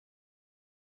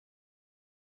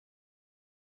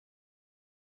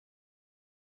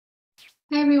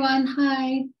Hi everyone,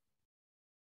 hi.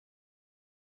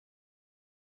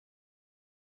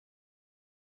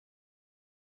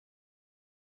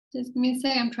 Just give me a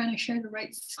sec, I'm trying to share the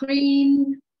right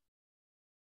screen.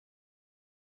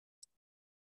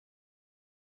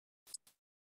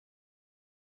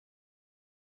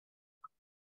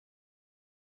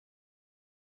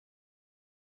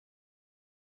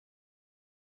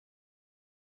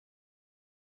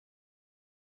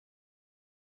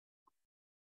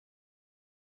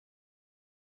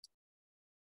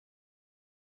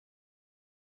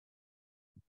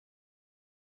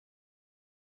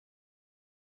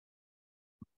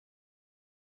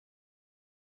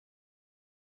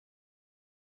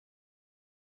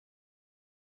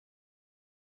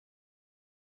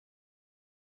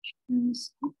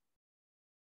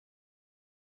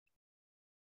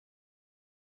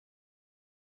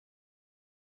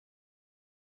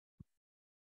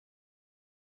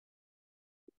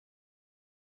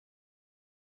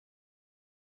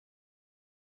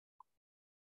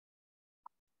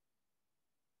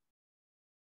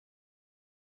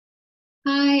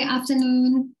 Hi,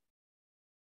 afternoon.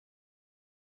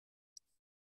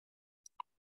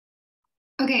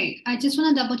 Okay, I just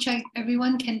want to double check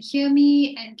everyone can hear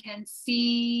me and can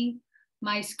see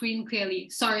my screen clearly.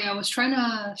 Sorry, I was trying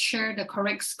to share the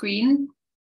correct screen.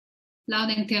 Loud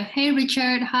and clear. Hey,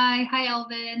 Richard. Hi. Hi,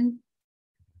 Alvin.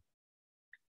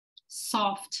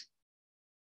 Soft.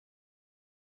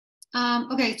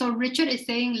 Okay, so Richard is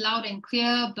saying loud and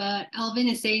clear, but Alvin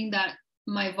is saying that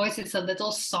my voice is a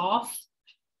little soft.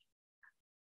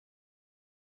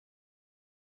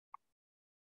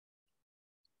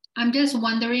 I'm just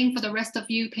wondering for the rest of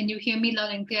you, can you hear me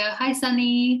loud and clear? Hi,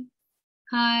 Sunny.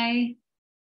 Hi.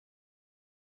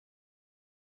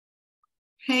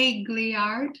 Hey,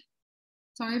 Gliard.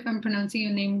 Sorry if I'm pronouncing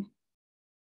your name.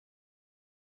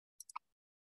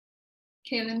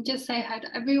 Okay, let me just say hi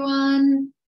to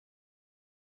everyone.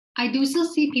 I do still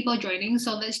see people joining,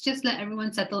 so let's just let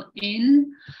everyone settle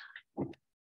in.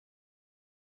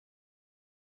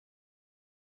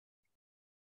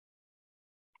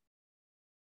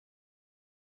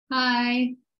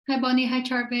 Hi. Hi, Bonnie. Hi,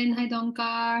 Charvin. Hi,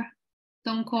 Donkor.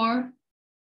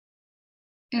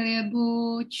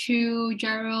 Eliabu, Chu,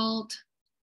 Gerald,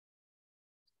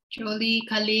 Jolie,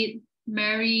 Khalid,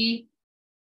 Mary.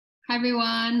 Hi,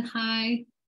 everyone. Hi.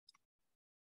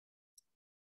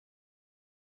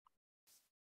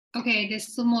 Okay,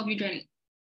 there's some more of you joining.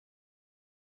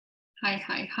 Hi,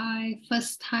 hi, hi.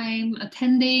 First time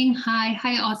attending. Hi,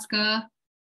 hi, Oscar.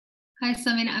 Hi,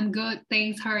 Samin. I'm good.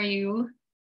 Thanks. How are you?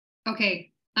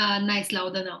 Okay. Nice,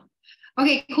 louder now.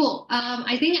 Okay, cool.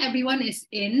 I think everyone is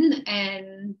in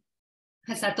and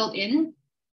has settled in.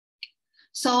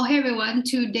 So, hey everyone,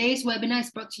 today's webinar is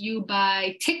brought to you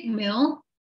by Tickmill,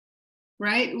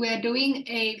 right? We're doing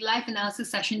a live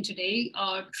analysis session today,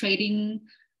 our trading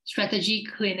strategy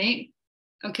clinic.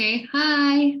 Okay,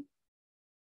 hi.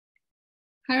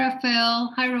 Hi,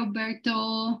 Rafael. Hi,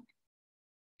 Roberto.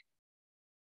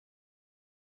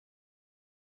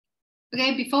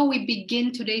 Okay, before we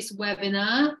begin today's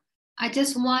webinar, I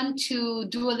just want to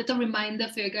do a little reminder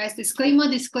for you guys. Disclaimer,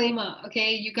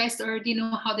 okay? You guys already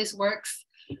know how this works.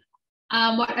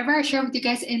 Whatever I share with you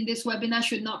guys in this webinar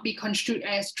should not be construed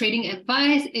as trading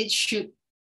advice. It should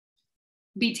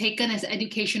be taken as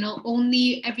educational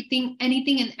only. Anything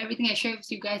and everything I share with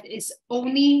you guys is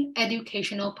only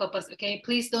educational purpose, okay?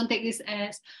 Please don't take this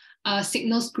as a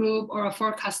signals group or a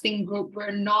forecasting group. We're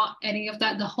not any of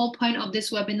that. The whole point of this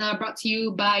webinar brought to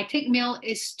you by Tickmill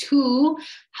is to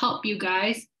help you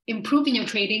guys improve in your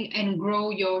trading and grow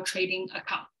your trading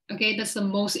account, okay? That's the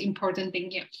most important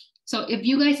thing here. So if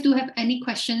you guys do have any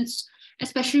questions,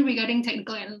 especially regarding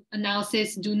technical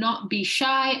analysis, do not be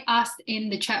shy. Ask in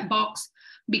the chat box,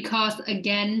 because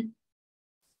again,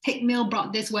 Tickmill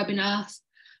brought this webinar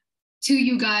to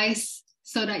you guys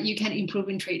so that you can improve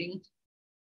in trading.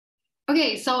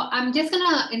 Okay, so I'm just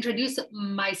gonna introduce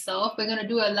myself. We're gonna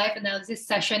do a live analysis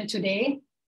session today.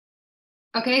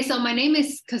 Okay, so my name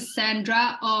is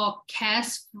Cassandra, or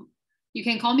Cass. You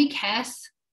can call me Cass,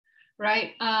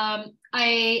 right?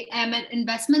 I am an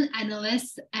investment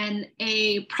analyst and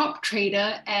a prop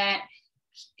trader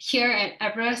here at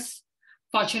Everest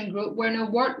Fortune Group. We're an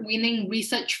award-winning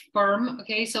research firm.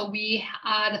 Okay, so we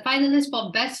are the finalists for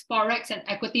Best Forex and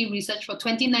Equity Research for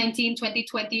 2019,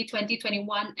 2020,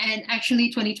 2021, and actually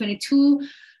 2022.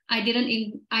 I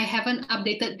haven't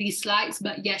updated these slides,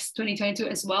 but yes, 2022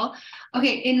 as well.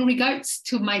 Okay, in regards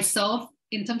to myself,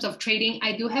 in terms of trading,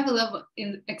 I do have a lot of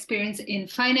experience in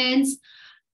finance,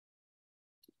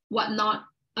 whatnot.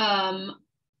 I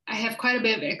have quite a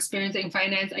bit of experience in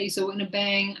finance. I used to work in a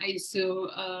bank. I used to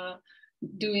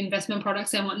do investment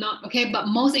products and whatnot. Okay, but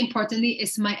most importantly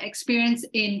is my experience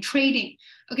in trading.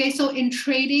 Okay, so in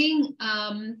trading,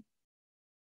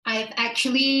 I've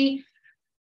actually,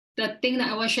 the thing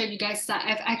that I want to share with you guys is that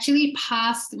I've actually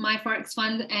passed my Forex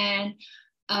fund and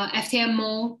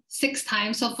FTMO 6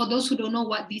 times. So for those who don't know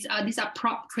what these are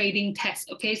prop trading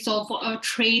tests. Okay, so for a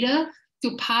trader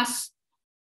to pass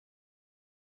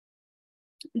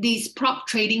these prop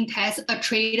trading tests, a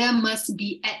trader must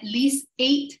be at least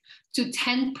 8 to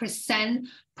 10%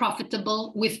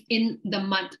 profitable within the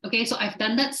month. Okay, so I've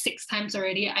done that 6 times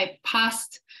already. I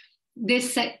passed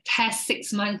this test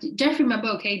 6 months. Just remember,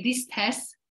 okay, these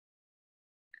tests,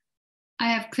 I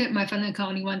have cleared my fund account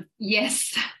only once.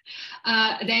 Yes.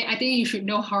 Then I think you should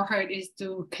know how hard it is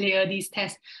to clear these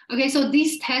tests. Okay, so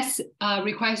these tests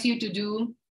requires you to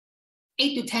do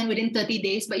 8 to 10 within 30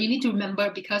 days, but you need to remember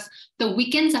because the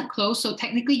weekends are closed, so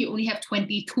technically you only have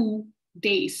 22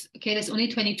 days. Okay, there's only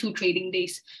 22 trading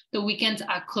days. The weekends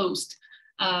are closed.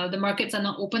 The markets are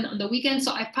not open on the weekend.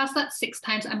 So I've passed that 6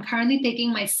 times. I'm currently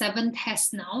taking my 7th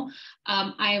test now.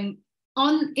 I'm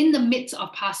in the midst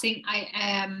of passing. I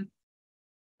am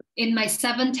in my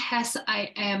 7th test.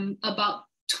 I am about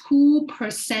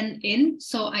 2% in,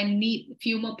 so I need a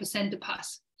few more percent to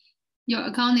pass. Your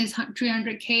account is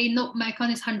 300K. No, my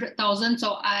account is 100,000.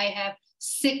 So I have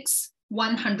 6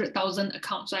 100,000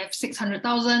 accounts. So I have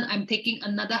 600,000. I'm taking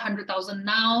another 100,000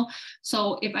 now.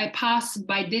 So if I pass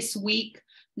by this week,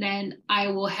 then I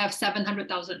will have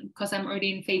 700,000 because I'm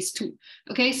already in phase 2.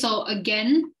 Okay, so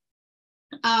again,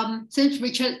 since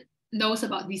Richard knows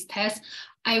about these tests,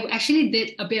 I actually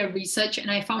did a bit of research and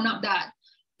I found out that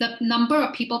the number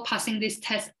of people passing this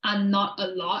test are not a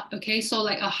lot. Okay, so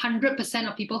like 100%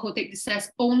 of people who take this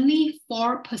test, only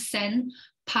 4%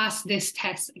 pass this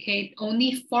test. Okay,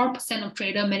 only 4% of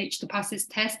trader manage to pass this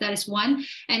test. That is one,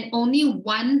 and only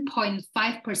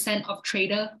 1.5% of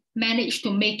trader manage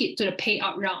to make it to the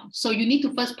payout round. So you need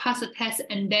to first pass the test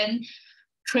and then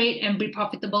trade and be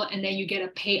profitable, and then you get a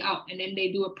payout, and then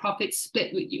they do a profit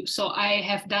split with you. So I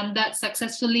have done that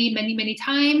successfully many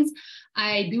times.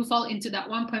 I do fall into that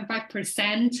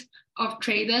 1.5% of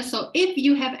traders. So if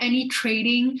you have any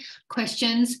trading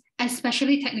questions,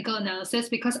 especially technical analysis,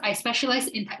 because I specialize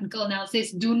in technical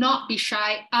analysis, do not be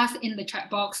shy, ask in the chat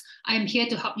box. I'm here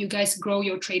to help you guys grow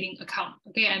your trading account.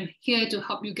 Okay, I'm here to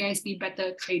help you guys be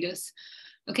better traders.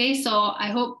 Okay, so I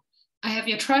hope I have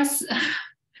your trust.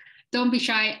 Don't be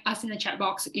shy, ask in the chat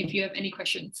box if you have any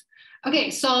questions. Okay,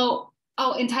 so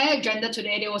our entire agenda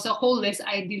today, there was a whole list.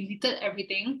 I deleted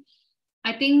everything.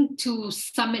 I think to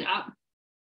sum it up,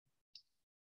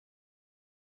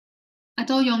 I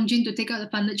told Yongjin to take out the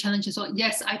funded challenge as well.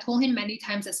 Yes, I told him many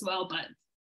times as well, but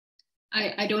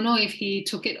I don't know if he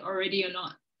took it already or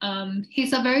not.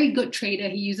 He's a very good trader.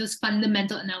 He uses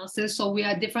fundamental analysis. So we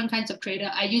are different kinds of trader.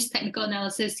 I use technical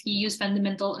analysis. He used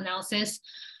fundamental analysis.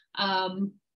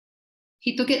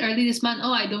 He took it early this month.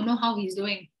 Oh, I don't know how he's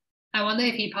doing. I wonder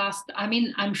if he passed. I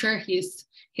mean, I'm sure he's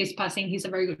passing. He's a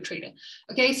very good trader.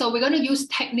 Okay, so we're going to use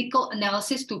technical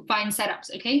analysis to find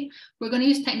setups. Okay, we're going to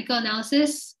use technical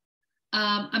analysis.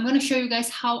 I'm going to show you guys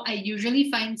how I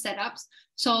usually find setups.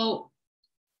 So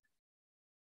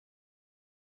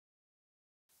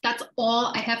that's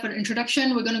all I have for the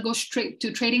introduction. We're going to go straight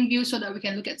to trading view so that we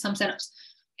can look at some setups.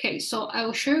 Okay, so I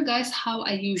will show you guys how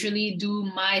I usually do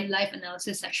my live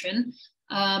analysis session.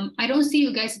 I don't see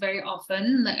you guys very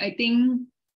often. Like I think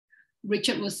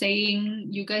Richard was saying,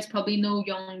 you guys probably know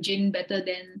Yongjin better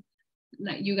than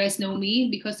like you guys know me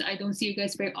because I don't see you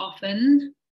guys very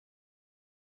often.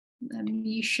 Let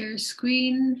me share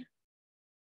screen.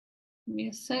 Give me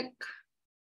a sec.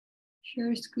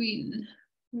 Share screen.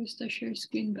 Where's the share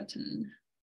screen button?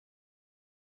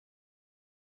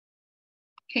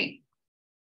 Okay.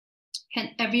 Can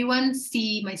everyone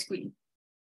see my screen?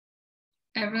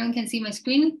 Everyone can see my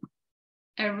screen?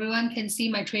 Everyone can see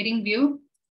my trading view?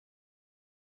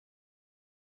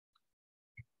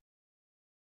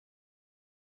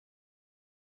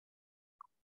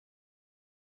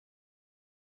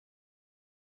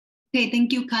 Okay,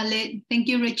 thank you, Khalid. Thank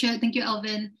you, Richard. Thank you,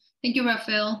 Alvin. Thank you,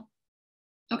 Raphael.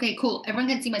 Okay, cool. Everyone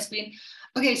can see my screen.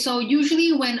 Okay, so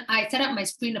usually when I set up my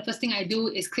screen, the first thing I do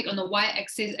is click on the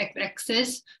y-axis,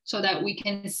 x-axis, so that we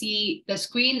can see the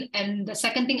screen. And the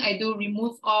second thing I do,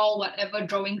 remove all whatever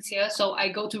drawings here. So I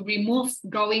go to remove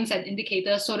drawings and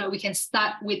indicators so that we can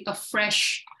start with a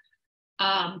fresh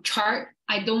chart.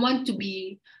 I don't want to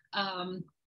be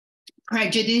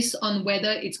prejudiced on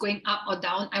whether it's going up or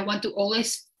down. I want to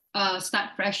always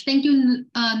start fresh. Thank you,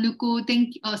 Nuku.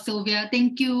 Thank you, Sylvia.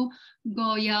 Thank you,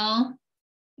 Goyal.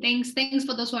 Thanks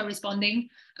for those who are responding.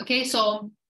 Okay,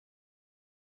 so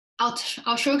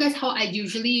I'll show you guys how I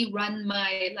usually run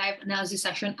my live analysis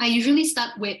session. I usually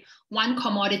start with one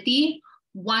commodity,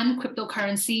 one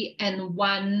cryptocurrency, and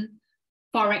one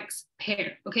Forex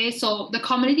pair. Okay, so the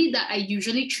commodity that I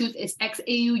usually choose is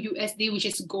XAU USD, which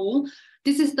is gold.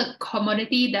 This is the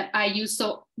commodity that I use.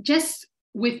 So just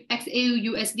with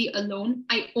XAU USD alone,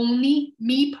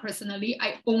 me personally,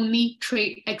 I only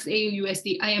trade XAU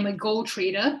USD. I am a gold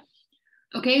trader.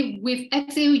 Okay, with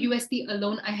XAU USD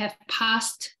alone, I have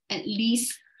passed at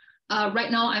least,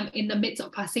 right now I'm in the midst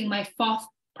of passing my 4th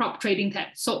prop trading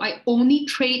test. So I only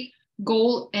trade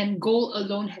gold, and gold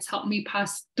alone has helped me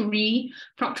pass 3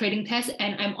 prop trading tests,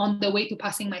 and I'm on the way to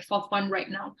passing my 4th one right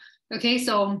now. Okay,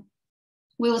 so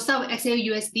we will start with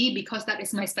XAU USD because that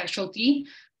is my specialty.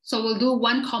 So we'll do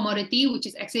one commodity, which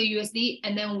is XAU USD,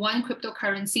 and then one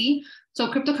cryptocurrency. So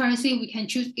cryptocurrency, we can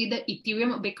choose either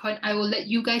Ethereum or Bitcoin. I will let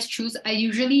you guys choose. I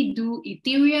usually do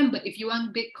Ethereum, but if you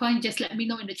want Bitcoin, just let me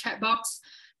know in the chat box.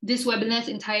 This webinar is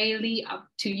entirely up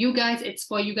to you guys. It's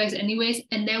for you guys anyways.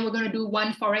 And then we're going to do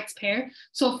one Forex pair.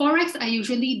 So Forex, I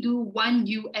usually do one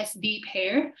USD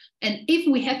pair. And if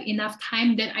we have enough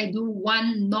time, then I do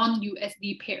one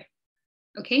non-USD pair.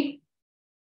 Okay.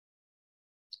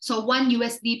 So one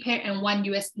USD pair and one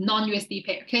non-USD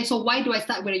pair. Okay, so why do I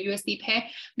start with a USD pair?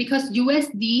 Because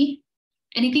USD,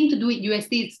 anything to do with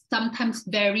USD is sometimes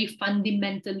very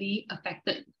fundamentally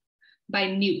affected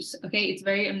by news. Okay, it's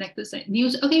very affected by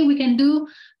news. Okay, we can do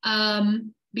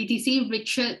BTC.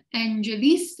 Richard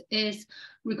Angelis is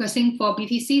requesting for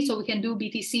BTC, so we can do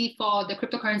BTC for the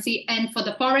cryptocurrency. And for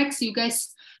the Forex, you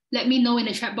guys let me know in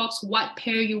the chat box what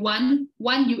pair you want,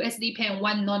 one USD pair and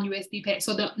one non-USD pair.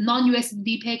 So the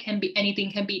non-USD pair can be anything,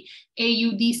 can be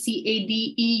AUD, CAD,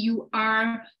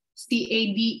 EUR,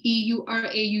 CAD, EUR,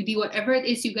 AUD, whatever it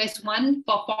is you guys want.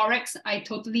 For Forex, I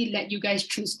totally let you guys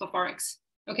choose for Forex,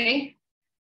 okay?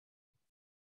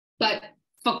 But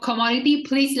for commodity,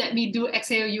 please let me do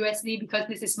XAU USD because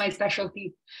this is my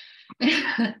specialty.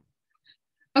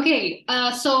 Okay,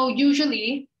 so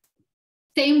usually,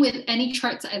 same with any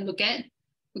charts I look at,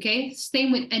 okay?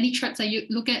 Same with any charts I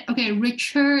look at. Okay,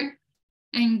 Richard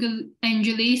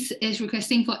Angelis is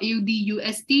requesting for AUD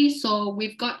USD. So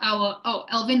we've got our, oh,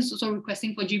 Alvin is also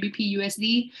requesting for GBP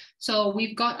USD. So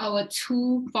we've got our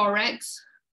 2 Forex.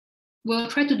 We'll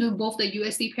try to do both the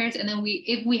USD pairs, and then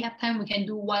if we have time, we can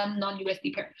do one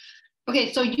non-USD pair.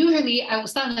 Okay, so usually I will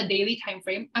start on a daily time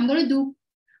frame. I'm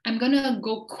gonna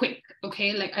go quick,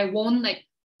 okay? Like I won't like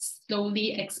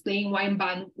slowly explain one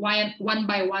by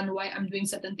one why I'm doing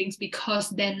certain things,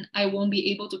 because then I won't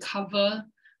be able to cover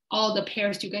all the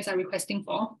pairs you guys are requesting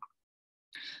for.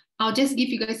 I'll just give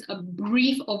you guys a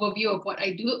brief overview of what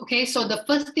I do. Okay, so the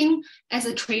first thing as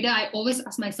a trader, I always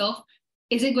ask myself,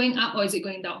 is it going up or is it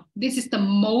going down? This is the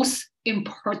most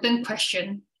important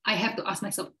question I have to ask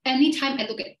myself. Anytime I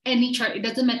look at any chart, it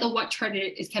doesn't matter what chart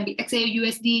it is. It can be XAU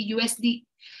USD, USD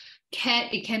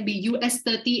CAD, it can be US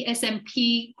 30,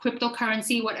 S&P,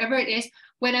 cryptocurrency, whatever it is.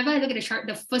 Whenever I look at the chart,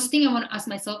 the first thing I want to ask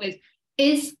myself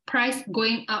is price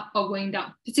going up or going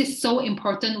down? This is so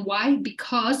important. Why?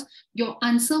 Because your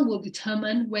answer will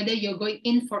determine whether you're going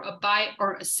in for a buy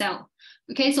or a sell.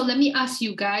 Okay, so let me ask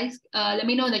you guys, let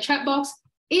me know in the chat box,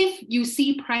 if you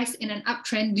see price in an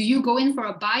uptrend, do you go in for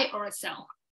a buy or a sell?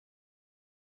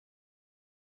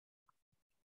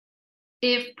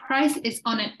 If price is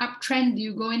on an uptrend, do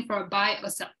you go in for a buy or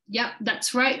sell? Yeah,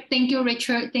 that's right. Thank you,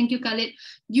 Richard. Thank you, Khalid.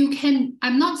 You can,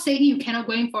 I'm not saying you cannot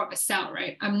go in for a sell,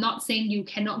 right? I'm not saying you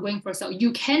cannot go in for a sell.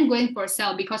 You can go in for a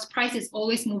sell because price is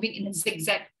always moving in a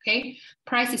zigzag, okay?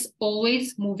 Price is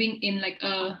always moving in like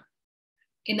a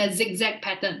zigzag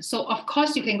pattern. So of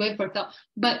course you can go in for a sell.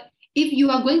 But if you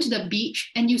are going to the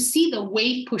beach and you see the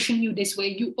wave pushing you this way,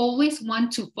 you always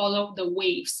want to follow the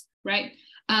waves, right?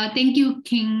 Thank you,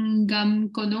 Kingam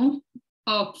Kono,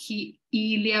 or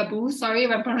Iliabu. Sorry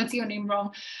if I'm pronouncing your name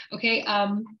wrong. Okay.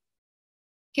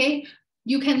 Okay.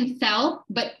 You can sell,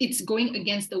 but it's going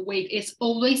against the wave. It's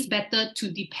always better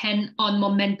to depend on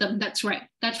momentum. That's right.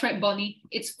 That's right, Bonnie.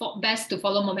 It's best to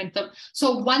follow momentum.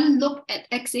 So one look at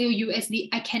XAU USD,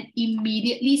 I can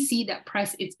immediately see that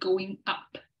price is going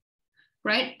up.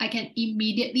 Right? I can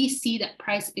immediately see that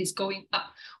price is going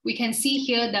up. We can see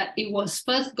here that it was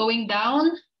first going down.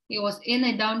 It was in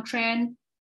a downtrend.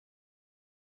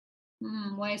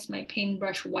 Why is my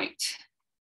paintbrush white?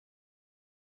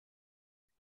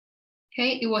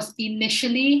 Okay, it was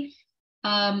initially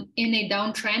in a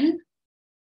downtrend.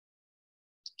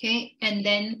 Okay, and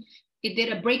then it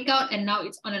did a breakout and now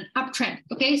it's on an uptrend.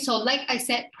 Okay, so like I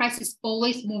said, price is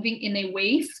always moving in a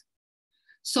wave.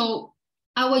 So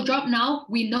our job now,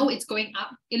 we know it's going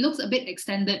up. It looks a bit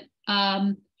extended.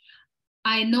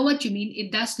 I know what you mean.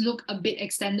 It does look a bit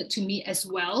extended to me as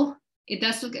well. It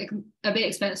does look a bit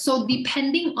extended. So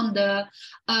depending on the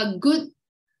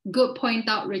good point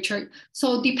out, Richard.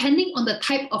 So depending on the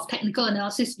type of technical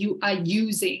analysis you are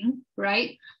using,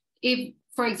 right? If,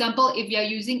 for example, if you're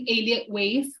using Elliott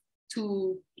wave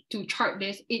to chart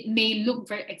this, it may look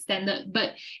very extended.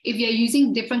 But if you're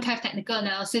using different kind of technical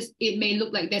analysis, it may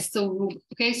look like there's still room.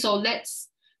 Okay, so let's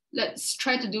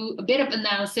try to do a bit of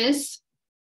analysis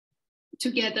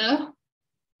together.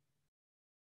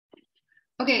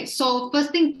 Okay, so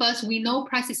first thing first, we know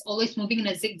price is always moving in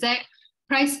a zigzag.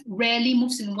 Price rarely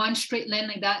moves in one straight line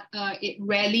like that. It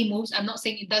rarely moves. I'm not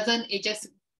saying it doesn't, it just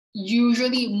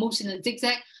usually moves in a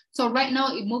zigzag. So right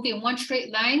now it moved in one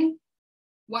straight line.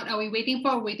 What are we waiting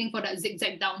for? We're waiting for that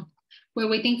zigzag down. We're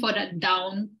waiting for that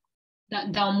down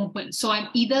movement. So I'm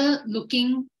either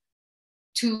looking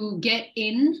to get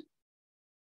in.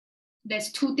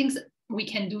 There's two things we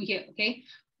can do here, okay?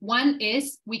 One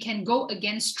is we can go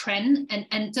against trend and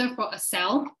enter for a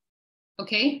sell,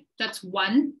 okay? That's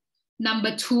one.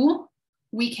 Number two,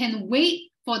 we can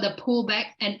wait for the pullback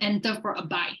and enter for a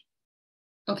buy,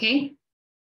 okay?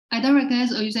 I don't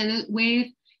recognize or use Elliott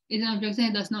wave is an objective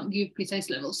and does not give precise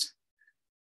levels,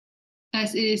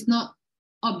 as it is not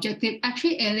objective.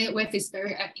 Actually, Elliott wave is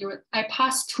very accurate. I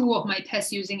passed 2 of my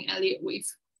tests using Elliott wave.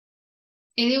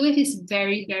 Elliott wave is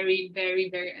very, very, very,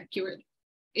 very accurate.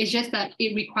 It's just that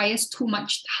it requires too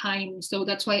much time. So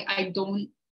that's why I don't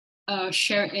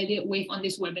share Elliott wave on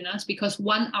these webinars, because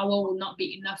 1 hour will not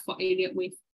be enough for Elliott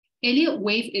wave. Elliott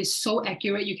wave is so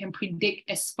accurate, you can predict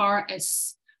as far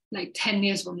as like 10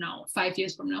 years from now, 5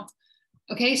 years from now.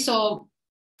 Okay, so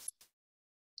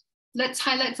let's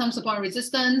highlight some support and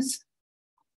resistance.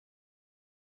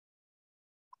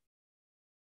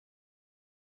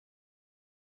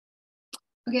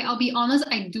 Okay, I'll be honest,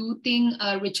 I do think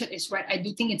Richard is right. I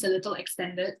do think it's a little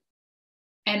extended.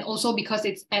 And also because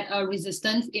it's at a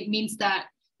resistance, it means that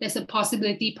there's a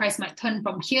possibility price might turn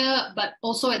from here, but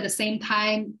also at the same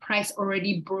time, price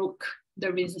already broke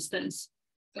the resistance.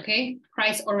 Okay,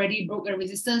 price already broke the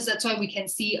resistance. That's why we can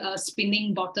see a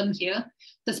spinning bottom here.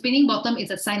 The spinning bottom is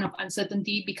a sign of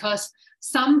uncertainty, because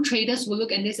some traders will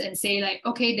look at this and say like,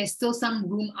 okay, there's still some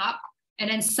room up. And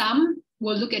then some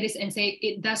will look at this and say,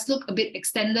 it does look a bit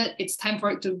extended. It's time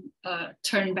for it to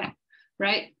turn back,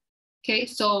 right? Okay,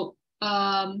 so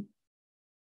I'm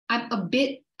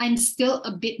still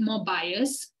a bit more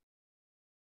biased.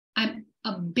 I'm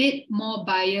a bit more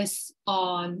biased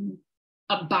on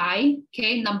a buy.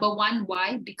 Okay, number one,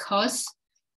 why? Because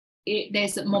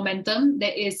there's momentum,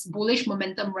 there is bullish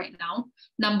momentum right now.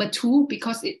 Number two,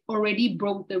 because it already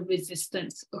broke the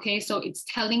resistance. Okay, so it's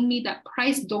telling me that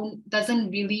price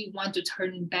doesn't really want to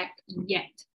turn back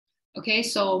yet. Okay,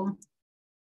 so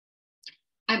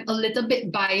I'm a little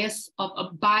bit biased of a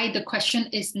buy. The question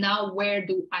is now, where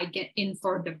do I get in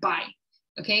for the buy?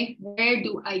 Okay, where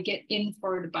do I get in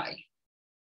for the buy?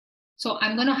 So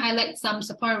I'm going to highlight some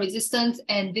support and resistance,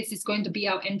 and this is going to be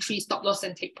our entry, stop loss,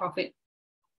 and take profit.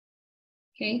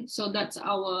 Okay, so that's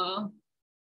our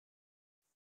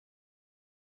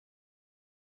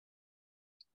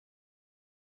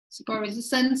support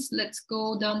resistance. Let's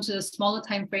go down to the smaller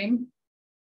time frame.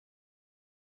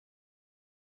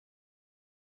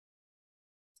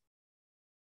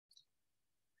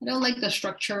 I don't like the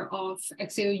structure of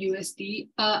XAU-USD.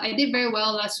 I did very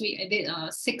well last week. I did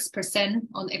 6%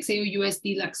 on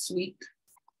XAU-USD last week.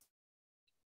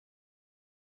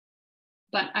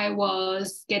 But I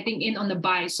was getting in on the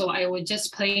buy, so I was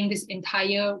just playing this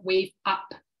entire wave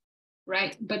up,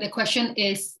 right? But the question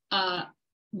is,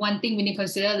 one thing we need to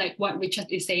consider, like what Richard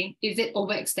is saying, is it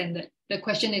overextended? The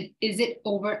question is it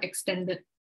overextended?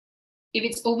 If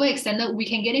it's overextended, we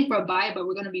can get in for a buy, but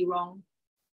we're going to be wrong.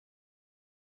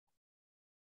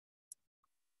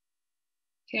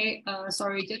 Okay,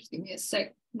 sorry, just give me a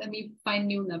sec. Let me find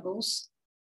new levels.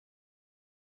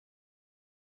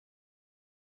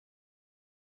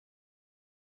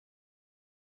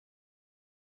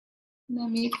 Let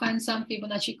me find some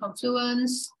Fibonacci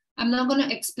confluence. I'm not going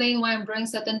to explain why I'm drawing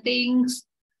certain things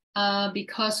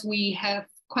because we have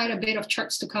quite a bit of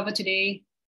charts to cover today.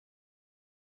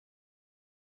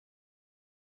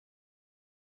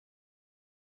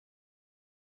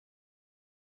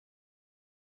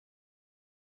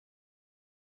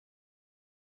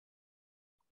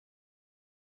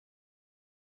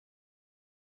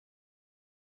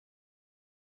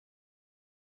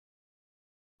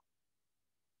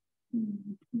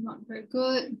 Not very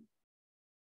good.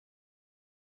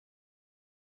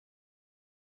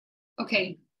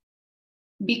 Okay,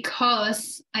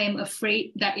 because I am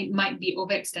afraid that it might be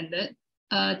overextended,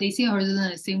 they see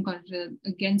horizontal and same condition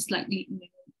again slightly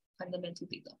fundamental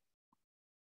data.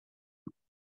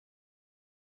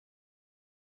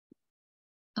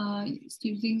 It's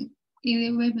using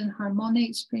alien wave and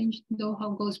harmonic, strange though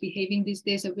how gold's behaving these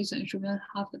days. A recent instrument,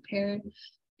 half the pair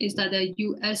is that the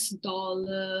US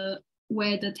dollar,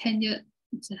 where the 10-year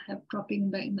have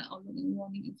dropping back in the outlook and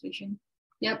warning inflation.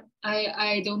 Yep,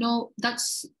 I don't know.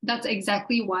 That's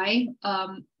exactly why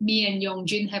me and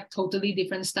Yongjin have totally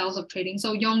different styles of trading.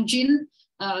 So Yongjin,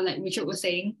 like Richard was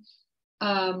saying,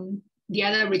 the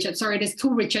other Richard, sorry, there's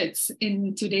two Richards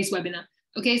in today's webinar.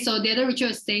 Okay, so the other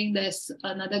Richard is saying there's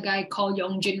another guy called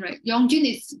Yongjin, right? Yongjin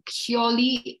is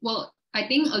purely, well, I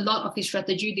think a lot of his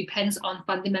strategy depends on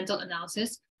fundamental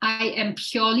analysis. I am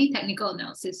purely technical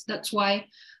analysis. That's why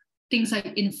things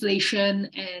like inflation,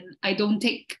 and I don't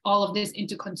take all of this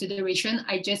into consideration.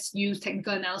 I just use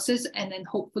technical analysis, and then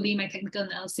hopefully my technical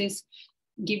analysis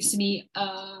gives me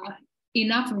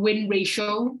enough win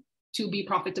ratio to be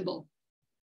profitable,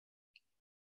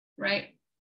 right?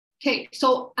 Okay,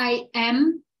 so I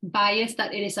am biased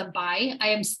that it is a buy. I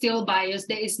am still biased.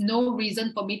 There is no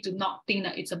reason for me to not think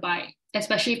that it's a buy,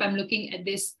 especially if I'm looking at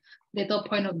this little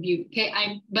point of view. Okay,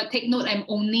 but take note, I'm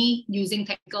only using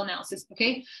technical analysis.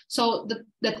 Okay, so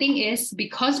the thing is,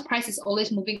 because price is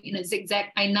always moving in a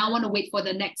zigzag, I now want to wait for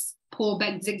the next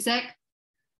pullback zigzag,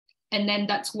 and then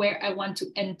that's where I want to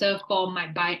enter for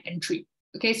my buy entry.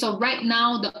 Okay, so right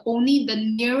now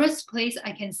the nearest place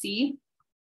I can see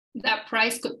that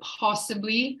price could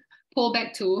possibly pull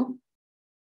back to,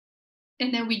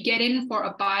 and then we get in for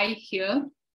a buy here,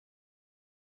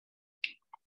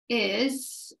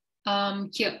 is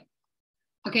here.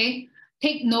 Okay,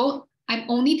 take note, I'm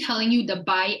only telling you the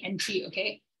buy entry.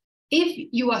 Okay, if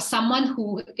you are someone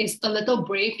who is a little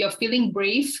brave, you're feeling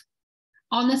brave,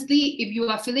 honestly, if you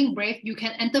are feeling brave, you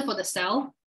can enter for the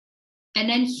sell, and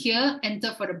then here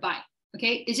enter for the buy.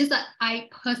 Okay, it's just that I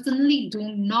personally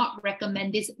do not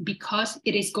recommend this because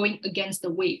it is going against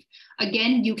the wave.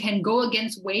 Again, you can go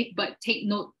against wave, but take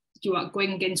note, you are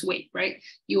going against wave, right?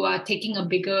 You are taking a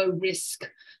bigger risk.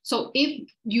 So if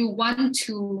you want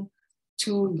to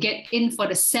get in for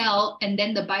the sell and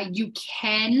then the buy, you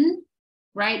can,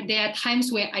 right? There are times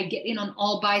where I get in on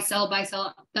all buy, sell, buy,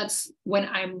 sell. That's when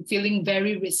I'm feeling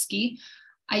very risky.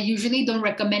 I usually don't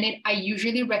recommend it. I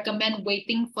usually recommend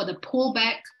waiting for the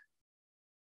pullback,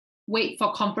 wait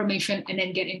for confirmation, and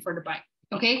then get in for the buy.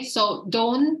 Okay, so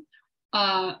don't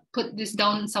put this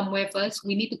down somewhere first.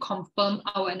 We need to confirm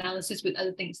our analysis with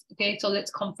other things. Okay, so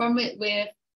let's confirm it with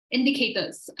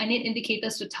indicators. I need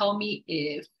indicators to tell me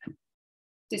if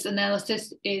this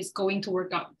analysis is going to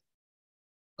work out.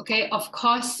 Okay, of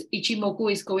course,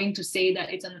 Ichimoku is going to say that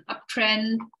it's an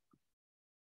uptrend.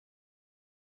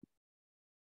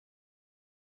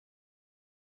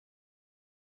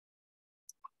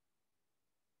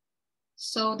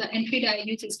 So the entry that I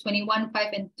use is 21,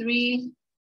 5, and 3.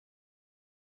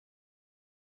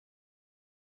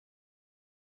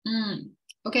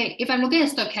 Okay, if I'm looking at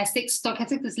stochastics,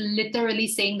 stochastics is literally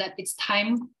saying that it's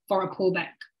time for a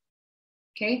pullback.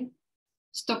 Okay,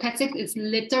 stochastics is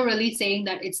literally saying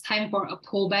that it's time for a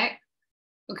pullback.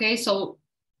 Okay, so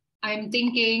I'm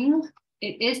thinking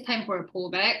it is time for a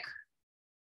pullback.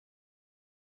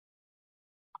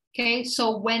 Okay,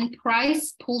 so when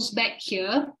price pulls back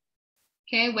here,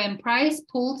 okay, when price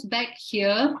pulls back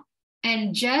here,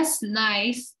 and just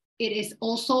nice, it is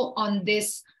also on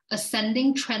this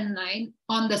ascending trend line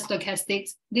on the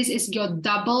stochastics. This is your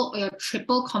double or your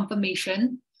triple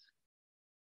confirmation.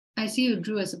 I see you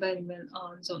drew as a element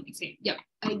on zone exam. Yeah,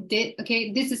 I did.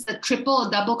 Okay, this is a triple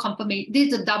or double confirmation.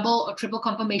 This is a double or triple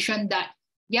confirmation that,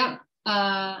 yeah,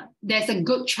 there's a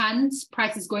good chance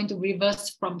price is going to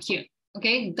reverse from here.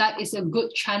 Okay, that is a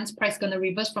good chance price going to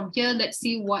reverse from here. Let's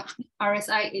see what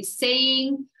RSI is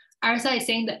saying. RSI is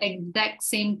saying the exact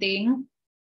same thing.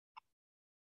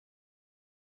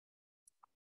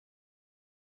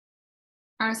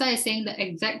 RSI is saying the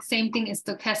exact same thing as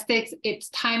stochastics. It's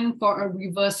time for a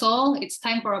reversal. It's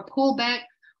time for a pullback.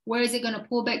 Where is it going to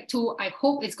pull back to? I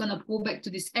hope it's going to pull back to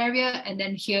this area, and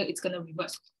then here it's going to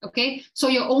reverse. Okay, so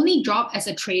your only job as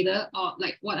a trader, or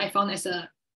like what I found as an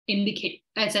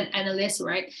analyst,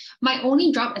 right? My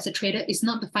only job as a trader is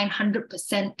not to find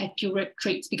 100% accurate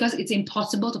trades, because it's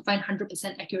impossible to find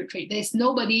 100% accurate trade. There's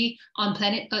nobody on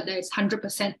planet Earth that is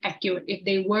 100% accurate. If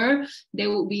they were, they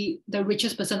would be the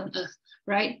richest person on earth.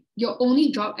 Right? Your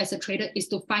only job as a trader is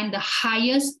to find the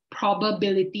highest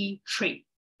probability trade.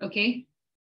 Okay.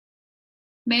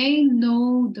 May I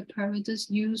know the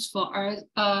parameters used for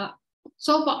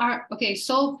So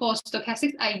for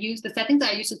stochastics, I use the settings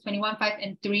I use is 21, 5,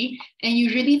 and 3. And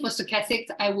usually for stochastics,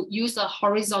 I would use a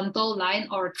horizontal line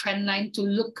or a trend line to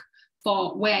look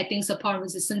for where I think support and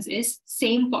resistance is.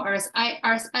 Same for RSI.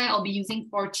 RSI, I'll be using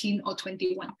 14 or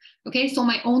 21. Okay, so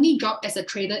my only job as a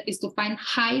trader is to find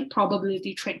high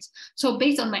probability trades. So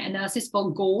based on my analysis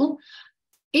for gold,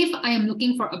 if I am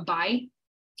looking for a buy,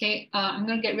 okay, I'm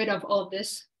going to get rid of all of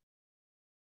this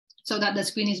so that the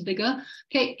screen is bigger.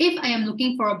 Okay, if I am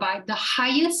looking for a buy, the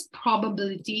highest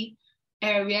probability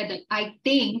area that I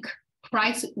think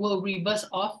price will reverse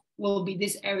off will be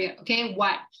this area. Okay,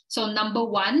 why? So number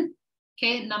one,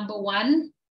 give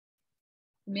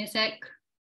me a sec.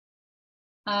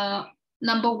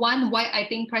 Number one, why I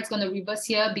think price gonna reverse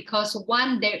here, because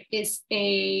one, there is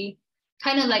a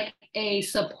kind of like a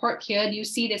support here. Do you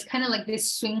see there's kind of like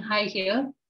this swing high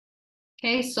here?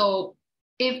 Okay, so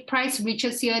if price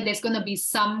reaches here, there's going to be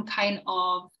some kind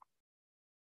of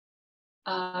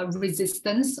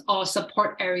resistance or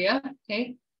support area.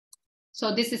 Okay,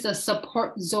 so this is a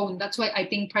support zone. That's why I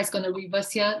think price going to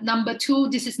reverse here. Number two,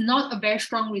 this is not a very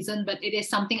strong reason, but it is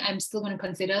something I'm still going to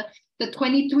consider. The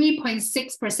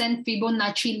 23.6%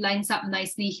 Fibonacci lines up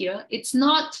nicely here. It's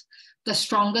not the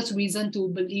strongest reason to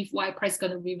believe why price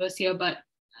going to reverse here, but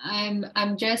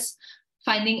I'm just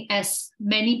finding as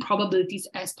many probabilities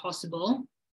as possible.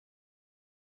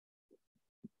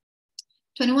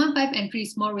 21.5 entry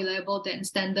is more reliable than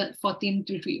standard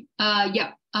 14.33.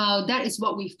 That is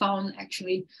what we found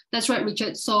actually. That's right,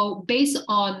 Richard. So based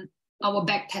on our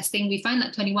back testing, we find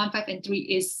that 21.5 entry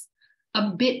is a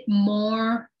bit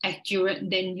more accurate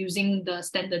than using the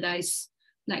standardized,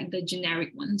 like the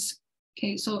generic ones.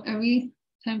 Okay, so every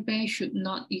time frame should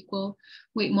not equal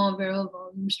weight more variable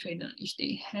volumes traded each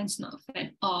day, hence not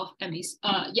fed off MAs.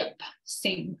 Yep,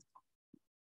 same.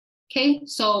 Okay,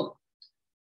 so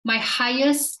my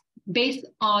highest, based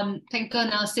on technical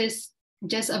analysis,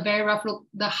 just a very rough look,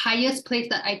 the highest place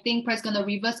that I think price gonna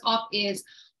reverse off is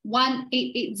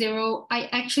 1880. I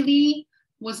actually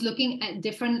was looking at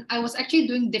I was actually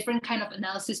doing different kind of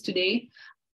analysis today.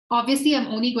 Obviously, I'm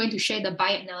only going to share the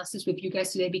buy analysis with you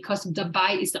guys today because the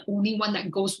buy is the only one that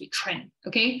goes with trend,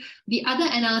 okay? The other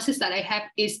analysis that I have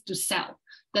is to sell.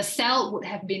 The sell would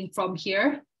have been from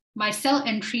here. My sell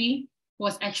entry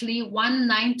was actually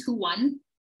 1921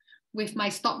 with my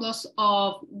stop loss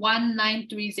of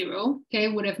 1930, okay?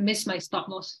 Would have missed my stop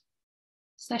loss.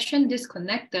 Session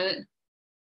disconnected.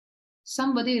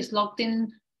 Somebody is logged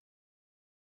in.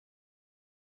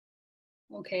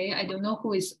 Okay, I don't know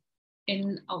who is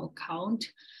in our account.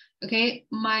 Okay,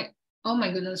 oh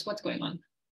my goodness, what's going on?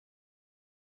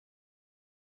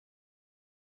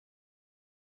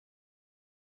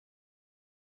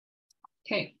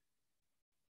 Okay.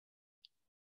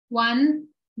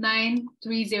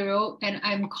 1930, and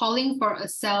I'm calling for a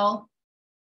sell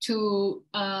to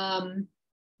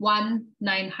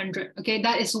 1900. Okay,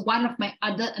 that is one of my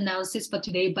other analysis for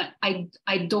today, but I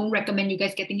don't recommend you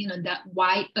guys getting in on that.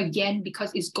 Why? Again,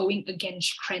 because it's going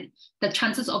against trend. The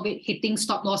chances of it hitting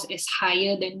stop loss is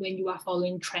higher than when you are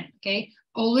following trend. Okay,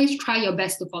 always try your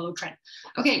best to follow trend.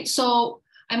 Okay, so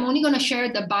I'm only going to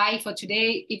share the buy for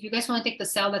today. If you guys want to take the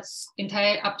sell, that's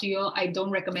entirely up to you. I don't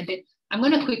recommend it. I'm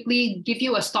going to quickly give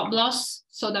you a stop loss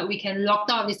so that we can lock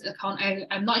out this account.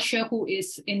 I'm not sure who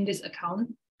is in this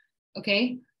account.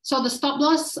 Okay, so the stop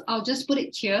loss, I'll just put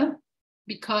it here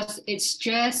because it's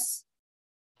just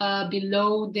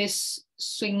below this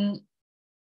swing,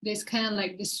 this kind of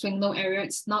like this swing low area.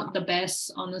 It's not the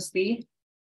best, honestly.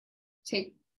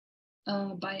 Take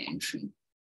buy entry.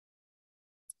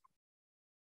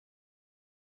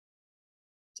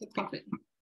 Take profit.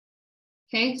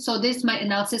 Okay, so this is my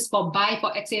analysis for buy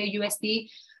for XAU USD.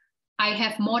 I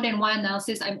have more than one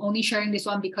analysis. I'm only sharing this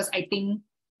one because I think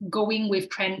going with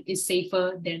trend is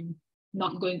safer than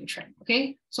not going with trend.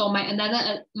 Okay, so my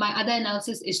other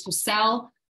analysis is to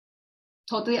sell.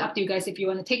 Totally up to you guys if you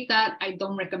want to take that. I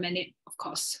don't recommend it, of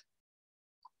course.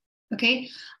 Okay,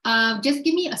 just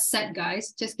give me a sec,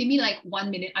 guys. Just give me like 1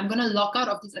 minute. I'm gonna log out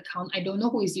of this account. I don't know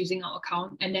who is using our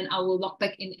account, and then I will log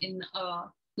back in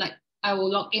like I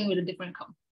will log in with a different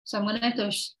account. So I'm gonna have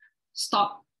to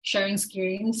stop sharing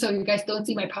screen so you guys don't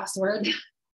see my password.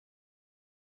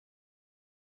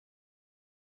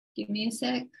 Give me a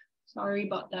sec. Sorry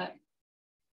about that.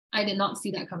 I did not see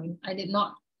that coming. I did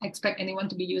not expect anyone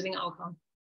to be using our account.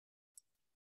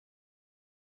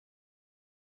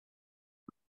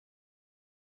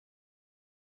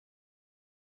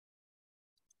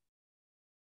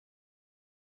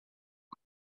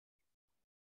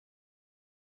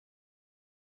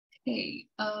 Okay,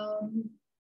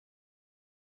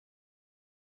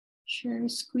 share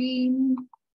screen.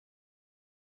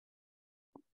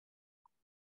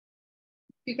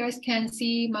 You guys can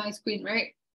see my screen,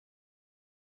 right?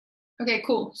 Okay,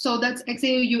 cool. So that's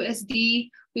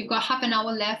XAUUSD. We've got half an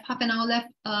hour left.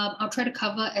 I'll try to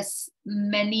cover as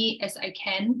many as I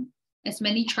can, as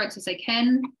many charts as I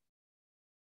can.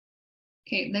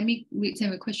 Okay, let me read some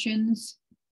of the questions.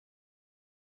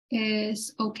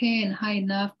 Is okay and high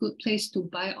enough, good place to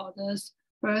buy orders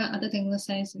for other technical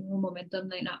size and momentum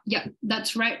line up. Yeah,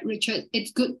 that's right, Richard.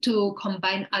 It's good to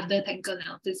combine other technical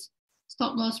analysis.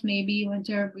 Stop loss maybe 1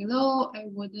 tier below. I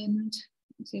wouldn't.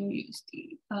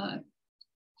 USD.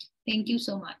 Thank you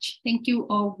so much. Thank you,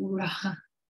 Ogura.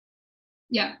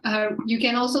 Yeah, you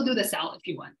can also do the sell if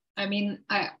you want. I mean,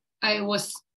 like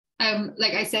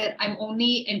I said, I'm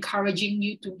only encouraging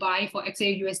you to buy for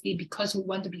XAUUSD because we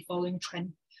want to be following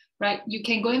trend, right? You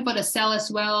can go in for the sell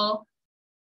as well.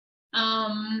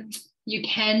 You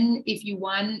can, if you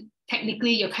want.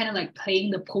 Technically, you're kind of like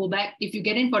playing the pullback. If you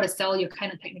get in for the sell, you're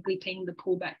kind of technically playing the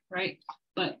pullback, right?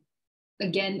 But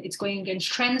again, it's going against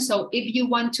trend. So if you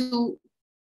want to,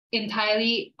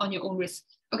 entirely on your own risk.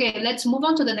 Okay, let's move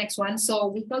on to the next one. So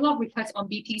we've got a lot of requests on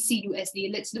BTC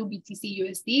USD. Let's do BTC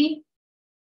USD.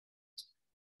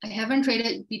 I haven't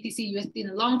traded BTC USD in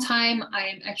a long time. I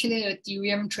am actually an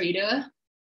Ethereum trader.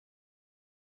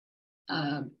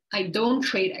 I don't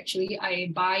trade actually,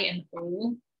 I buy and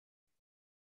hold.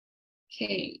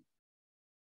 Okay.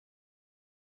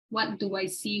 What do I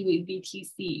see with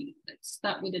BTC? Let's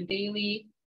start with the daily.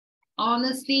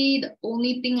 Honestly, the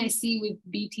only thing I see with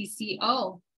BTC,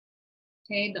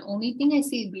 the only thing I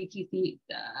see with BTC is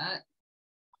that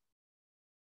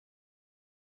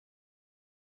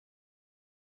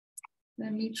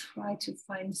let me try to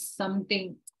find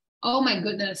something. Oh my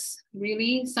goodness,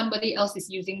 really? Somebody else is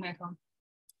using my account.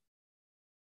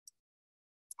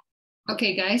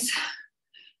 Okay, guys,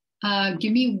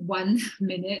 give me 1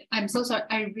 minute. I'm so sorry.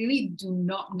 I really do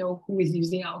not know who is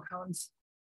using our accounts.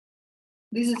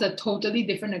 This is a totally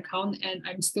different account and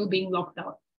I'm still being locked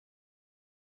out.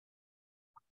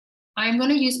 I'm going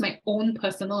to use my own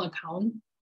personal account.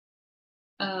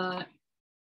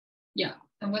 Yeah,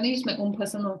 I'm going to use my own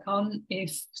personal account.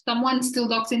 If someone still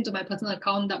logs into my personal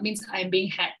account, that means I'm being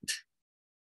hacked.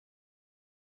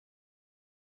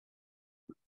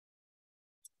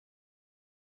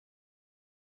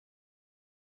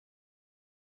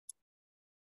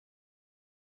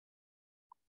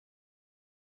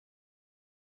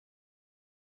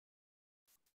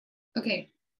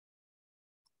 Okay.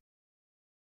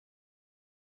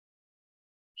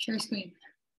 Share screen.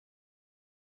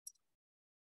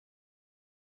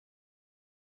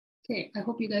 Okay, I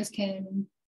hope you guys can.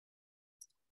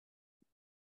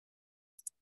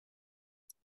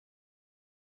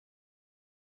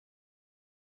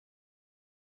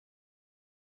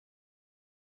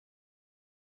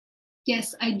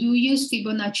 Yes, I do use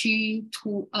Fibonacci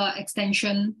to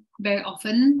extension very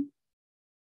often.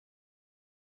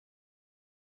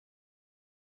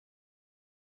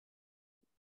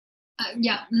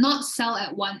 Yeah, not sell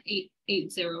at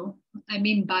 1880. I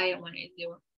mean buy at 180.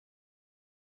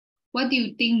 What do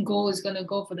you think gold is gonna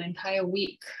go for the entire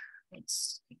week?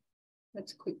 Let's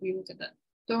quickly look at that.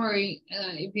 Don't worry,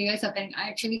 if you guys are paying, I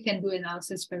actually can do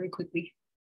analysis very quickly.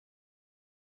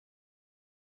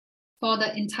 For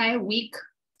the entire week,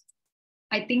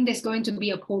 I think there's going to be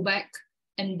a pullback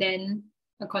and then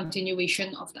a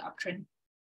continuation of the uptrend.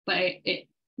 But it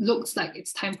looks like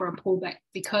it's time for a pullback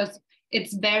because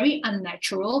it's very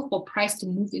unnatural for price to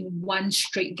move in one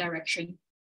straight direction.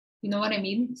 You know what I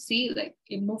mean? See, like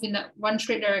it moved in that one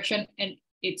straight direction and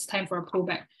it's time for a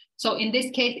pullback. So in this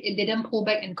case, it didn't pull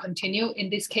back and continue. In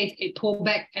this case, it pulled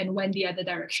back and went the other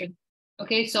direction.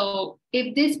 Okay, so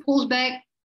if this pulls back,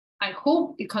 I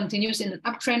hope it continues in an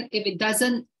uptrend. If it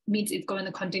doesn't, means it's going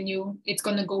to continue. It's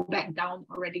going to go back down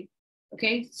already.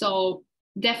 Okay, so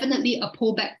definitely a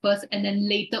pullback first, and then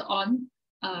later on,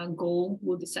 gold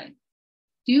will decide.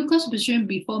 Do you close position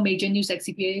before major news like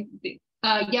CPA?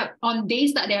 Yeah, on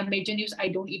days that there are major news, I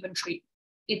don't even trade.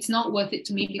 It's not worth it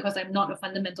to me because I'm not a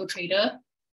fundamental trader.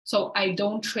 So I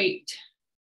don't trade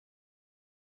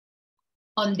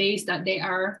on days that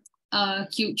there are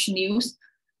huge news.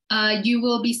 You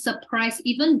will be surprised,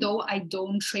 even though I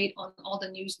don't trade on all the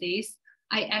news days,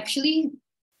 I actually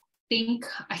think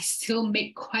I still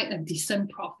make quite a decent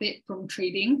profit from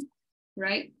trading,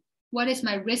 right? What is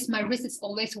my risk? My risk is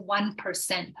always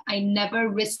 1%. I never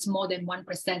risk more than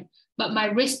 1%, but my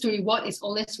risk to reward is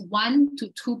always 1 to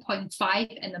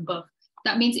 2.5 and above.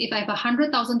 That means if I have a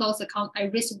 $100,000 account, I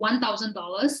risk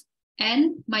 $1,000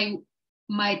 and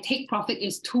my take profit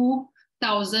is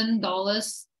 $2,000,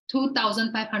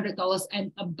 $2,500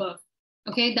 and above.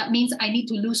 Okay, that means I need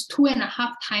to lose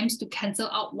 2.5 times to cancel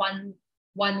out one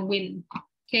win.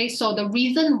 Okay, so the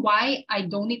reason why I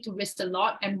don't need to risk a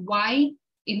lot and why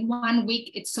in 1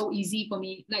 week it's so easy for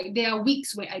me, like there are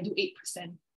weeks where I do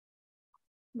 8%,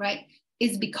 right?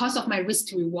 It's because of my risk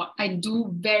to reward. I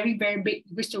do very, very big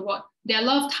risk to reward. There are a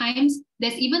lot of times,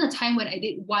 there's even a time when I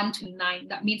did 1 to 9.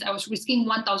 That means I was risking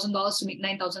 $1,000 to make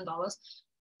 $9,000.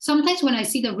 Sometimes when I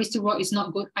see the risk to reward is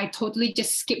not good, I totally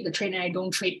just skip the trade and I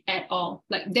don't trade at all.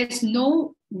 Like there's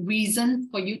no reason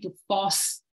for you to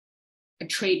force a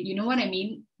trade. You know what I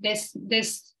mean? There's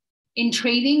in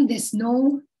trading, there's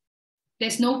no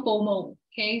FOMO.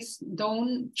 Okay,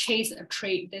 don't chase a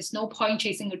trade. There's no point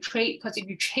chasing a trade, because if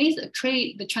you chase a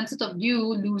trade, the chances of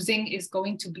you losing is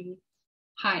going to be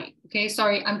high. Okay,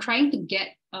 sorry, I'm trying to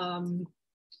get a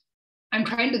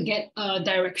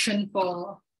direction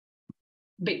for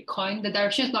Bitcoin. The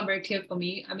direction is not very clear for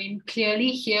me. I mean, clearly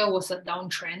here was a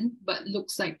downtrend, but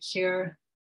looks like here,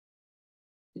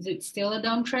 is it still a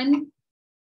downtrend?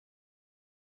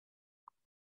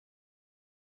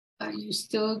 Are you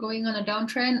still going on a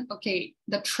downtrend? Okay,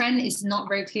 the trend is not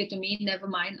very clear to me. Never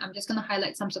mind. I'm just going to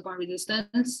highlight some support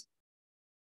resistance.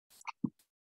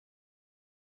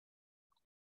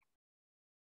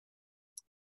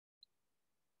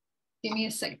 Give me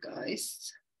a sec,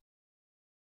 guys.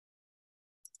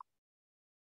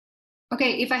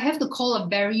 Okay, if I have to call a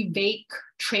very vague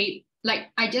trade, like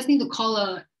I just need to call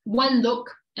a one look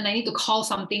and I need to call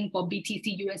something for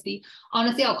BTC USD,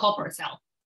 honestly, I'll call for a sell.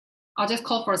 I'll just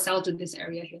call for a sell to this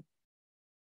area here.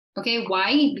 Okay,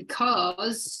 why?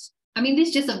 Because, I mean, this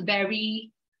is just a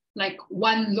very like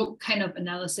one look kind of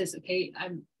analysis, okay?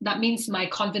 That means my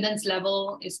confidence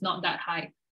level is not that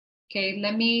high. Okay,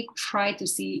 let me try to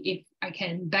see if I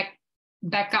can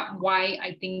back up why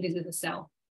I think this is a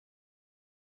sell.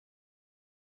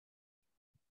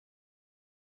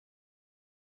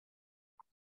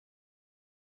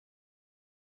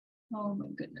 Oh my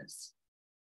goodness.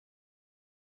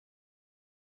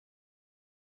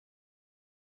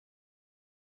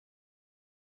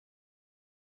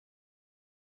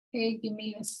 Okay, give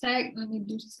me a sec. Let me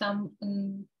do some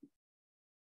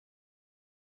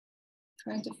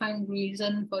trying to find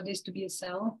reason for this to be a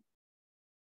sell.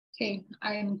 Okay,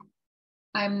 I'm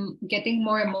getting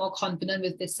more and more confident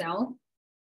with this sell.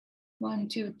 1,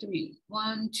 2, 3.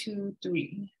 1, 2,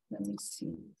 3. Let me see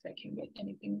if I can get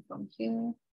anything from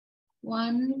here.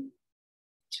 1,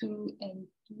 2, and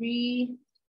 3.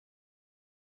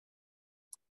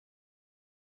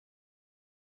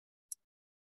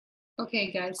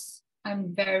 Okay, guys,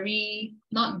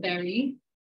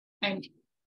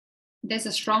 there's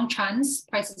a strong chance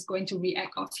price is going to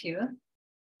react off here.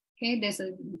 Okay, there's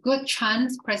a good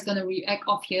chance price is going to react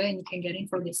off here and you can get in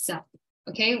for this sell.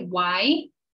 Okay, why?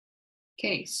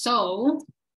 Okay, so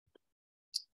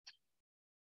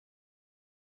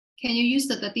can you use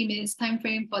the 30 minutes time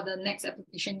frame for the next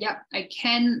application? Yep, I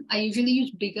can. I usually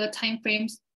use bigger time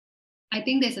frames. I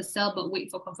think there's a sell, but wait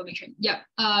for confirmation. Yep,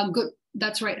 good.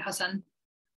 That's right, Hassan.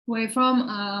 Where from?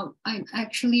 I'm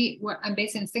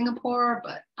based in Singapore,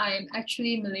 but I'm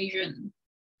actually Malaysian.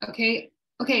 Okay.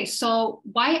 Okay, so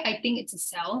why I think it's a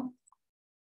sell?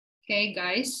 Okay,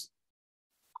 guys.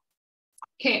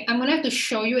 Okay, I'm gonna have to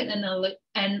show you an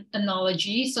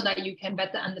analogy so that you can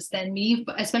better understand me,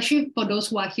 especially for those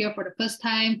who are here for the first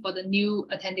time, for the new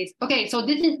attendees. Okay, so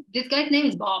this guy's name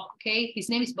is Bob. Okay, his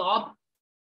name is Bob.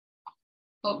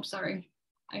 Oh, sorry,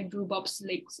 I drew Bob's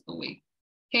legs away.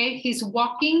 Okay, he's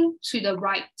walking to the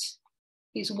right.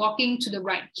 He's walking to the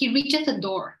right. He reaches the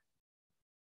door.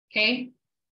 Okay,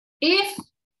 if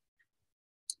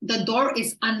the door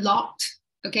is unlocked,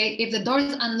 okay, if the door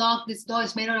is unlocked, this door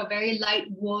is made out of very light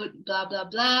wood, blah, blah,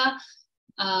 blah,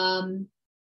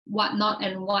 whatnot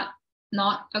and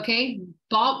whatnot, okay,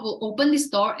 Bob will open this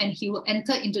door and he will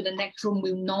enter into the next room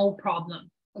with no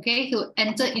problem, okay, he'll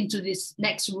enter into this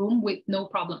next room with no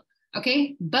problem,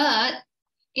 okay, but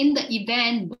in the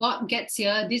event Bob gets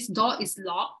here, this door is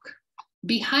locked.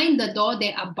 Behind the door,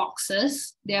 there are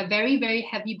boxes. They are very, very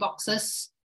heavy boxes,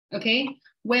 okay?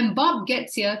 When Bob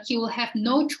gets here, he will have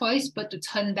no choice but to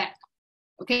turn back,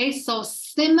 okay? So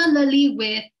similarly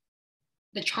with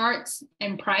the charts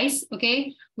and price,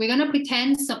 okay? We're gonna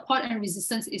pretend support and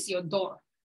resistance is your door,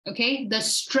 okay? The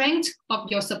strength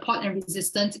of your support and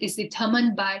resistance is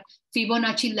determined by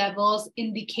Fibonacci levels,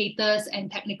 indicators, and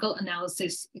technical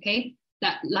analysis, okay?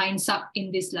 That lines up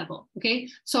in this level, okay?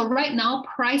 So right now,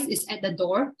 price is at the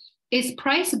door. Is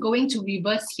price going to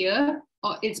reverse here,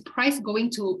 or is price going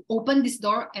to open this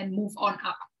door and move on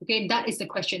up? Okay, that is the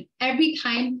question. Every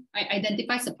time I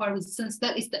identify support resistance,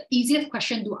 that is the easiest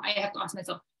question I have to ask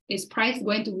myself. Is price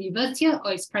going to reverse here,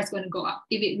 or is price going to go up?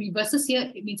 If it reverses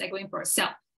here, it means I'm going for a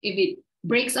sell. If it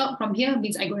breaks out from here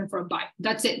means I go in for a buy.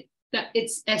 That's it.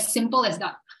 It's as simple as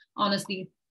that, honestly.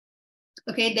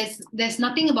 Okay, there's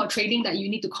nothing about trading that you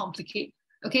need to complicate.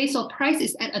 Okay, so price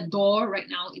is at a door right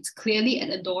now. It's clearly at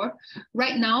a door.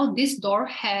 Right now, this door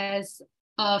has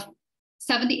a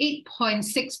 78.6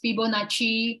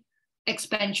 Fibonacci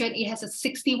expansion. It has a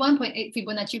 61.8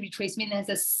 Fibonacci retracement. It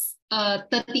has a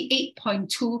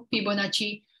 38.2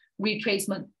 Fibonacci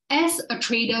retracement. As a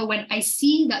trader, when I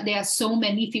see that there are so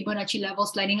many Fibonacci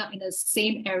levels lining up in the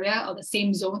same area or the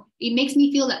same zone, it makes me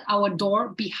feel that our door,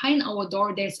 behind our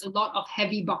door, there's a lot of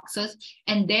heavy boxes,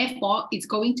 and therefore it's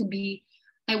going to be,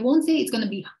 I won't say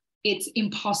it's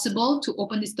impossible to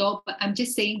open this door, but I'm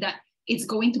just saying that it's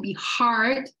going to be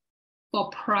hard for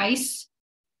price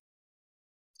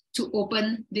to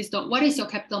open this door. What is your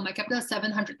capital? My capital is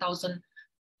 600,000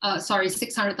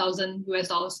 US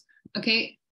dollars.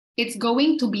 Okay. It's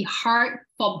going to be hard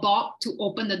for Bob to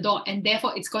open the door, and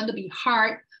therefore it's going to be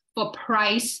hard for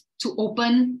price to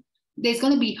open. There's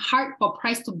going to be hard for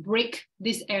price to break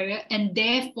this area, and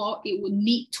therefore it would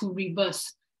need to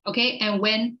reverse. Okay, and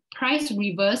when price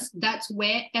reverse, that's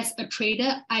where, as a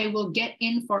trader, I will get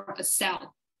in for a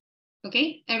sell.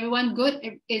 Okay, everyone good?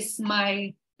 Is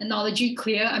my analogy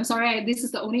clear? I'm sorry, this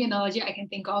is the only analogy I can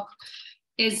think of.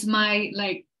 Is my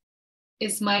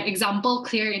example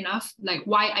clear enough? Like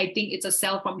why I think it's a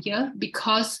sell from here?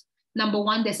 Because number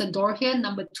one, there's a door here.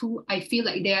 Number two, I feel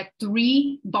like there are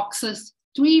three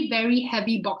very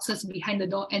heavy boxes behind the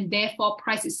door, and therefore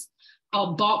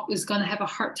Bob is gonna have a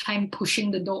hard time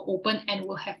pushing the door open and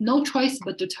will have no choice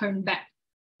but to turn back.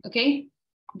 Okay,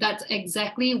 that's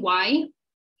exactly why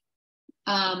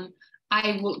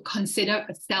I would consider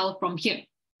a sell from here.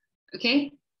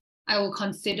 Okay, I will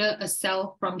consider a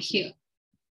sell from here.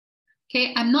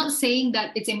 Okay, I'm not saying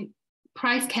that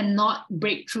price cannot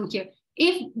break through here.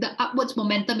 If the upwards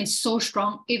momentum is so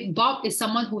strong, if Bob is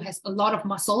someone who has a lot of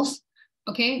muscles,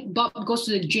 okay, Bob goes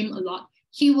to the gym a lot,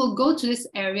 he will go to this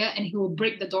area and he will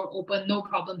break the door open, no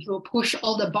problem. He will push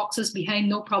all the boxes behind,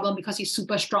 no problem, because he's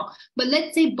super strong. But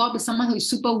let's say Bob is someone who is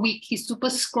super weak, he's super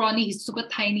scrawny, he's super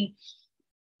tiny.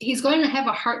 He's going to have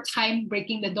a hard time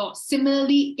breaking the door.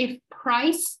 Similarly, if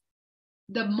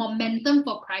the momentum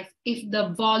for price, if the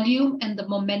volume and the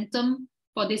momentum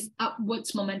for this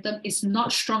upwards momentum is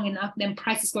not strong enough, then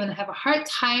price is going to have a hard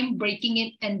time breaking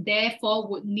it, and therefore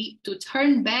would need to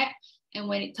turn back. And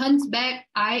when it turns back,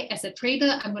 I, as a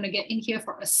trader, I'm going to get in here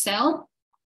for a sell.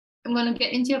 My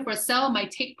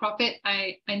take profit,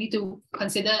 I need to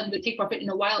consider the take profit in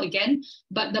a while again.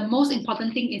 But the most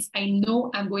important thing is I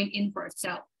know I'm going in for a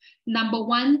sell. Number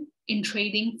one in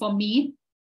trading for me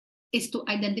is to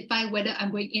identify whether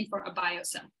I'm going in for a buy or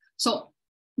sell. So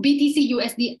BTC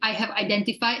USD, I have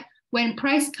identified when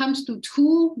price comes to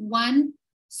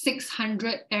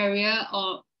 21,600 area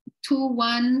or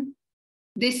 21,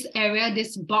 this area,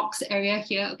 this box area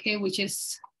here, okay, which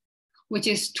is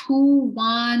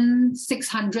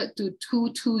 21,600 to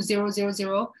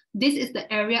 22,000. This is the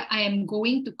area I am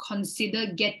going to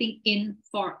consider getting in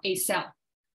for a sell.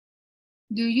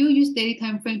 Do you use daily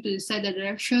time frame to decide the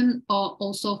direction or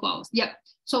also for hours? Yep.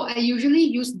 So I usually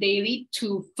use daily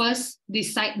to first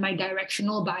decide my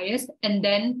directional bias, and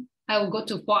then I will go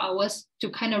to 4 hours to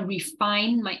kind of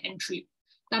refine my entry.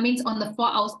 That means on the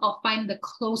 4 hours, I'll find the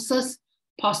closest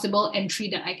possible entry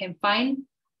that I can find.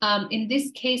 In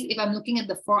this case, if I'm looking at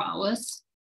the 4 hours,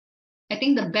 I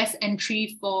think the best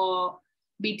entry for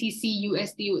BTC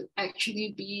USD would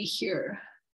actually be here.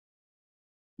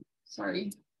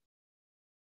 Sorry.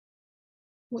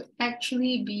 Would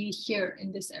actually be here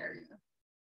in this area.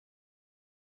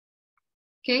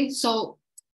 Okay, so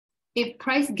if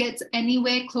price gets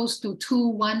anywhere close to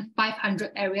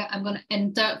 21,500 area, I'm going to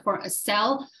enter for a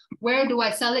sell. Where do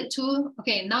I sell it to?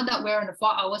 Okay, now that we're on the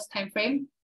 4 hours time frame,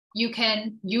 you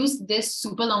can use this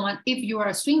super long one. If you are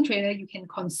a swing trader, you can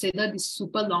consider this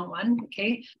super long one.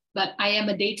 Okay, but I am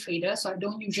a day trader, so I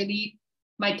don't usually,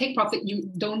 my take profit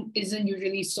isn't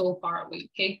usually so far away.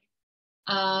 Okay.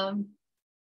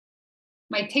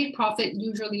 My take profit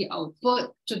usually I'll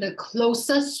put to the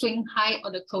closest swing high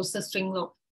or the closest swing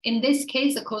low. In this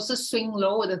case, the closest swing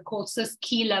low or the closest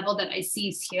key level that I see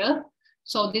is here.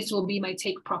 So this will be my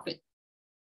take profit.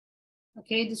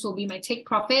 Okay, this will be my take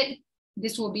profit.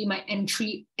 This will be my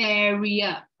entry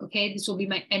area. Okay, this will be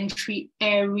my entry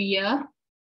area.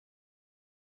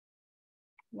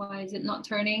 Why is it not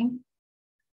turning?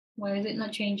 Why is it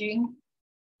not changing?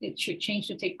 It should change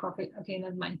to take profit. Okay,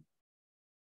 never mind.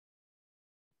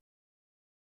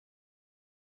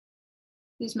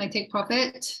 This is my take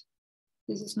profit.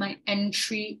 This is my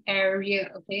entry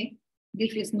area, okay?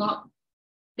 This is not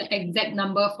the exact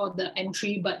number for the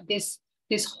entry, but this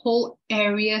this whole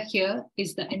area here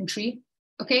is the entry.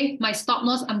 Okay, my stop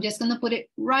loss, I'm just gonna put it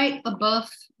right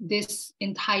above this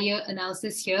entire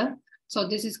analysis here. So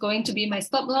this is going to be my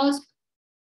stop loss.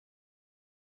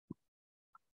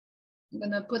 I'm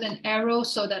gonna put an arrow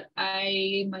so that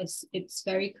it's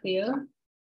very clear.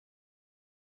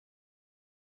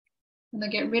 I'm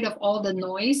gonna get rid of all the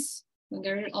noise. I'm gonna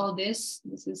get rid of all this.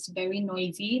 This is very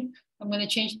noisy. I'm gonna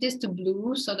change this to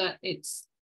blue so that it's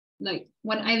like,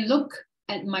 when I look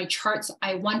at my charts,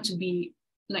 I want to be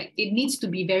like, it needs to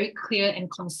be very clear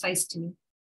and concise to me,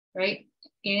 right?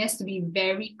 It has to be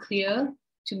very clear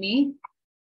to me.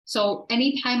 So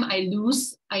anytime I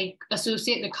lose, I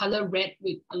associate the color red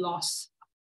with a loss.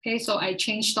 Okay, so I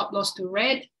change stop loss to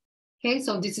red. Okay,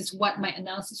 so this is what my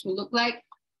analysis will look like.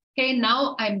 Okay,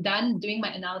 now I'm done doing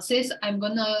my analysis. I'm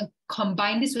gonna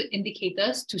combine this with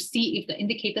indicators to see if the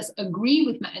indicators agree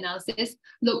with my analysis.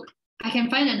 Look, I can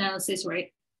find analysis,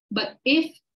 right? But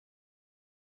if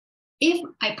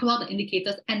I pull out the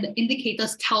indicators and the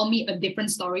indicators tell me a different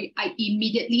story, I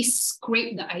immediately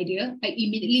scrape the idea. I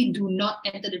immediately do not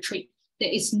enter the trade.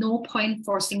 There is no point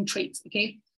forcing trades,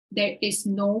 okay? There is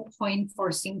no point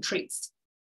forcing trades.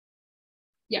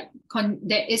 Yeah,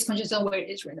 there is conscious on where it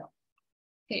is right now.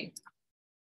 Okay,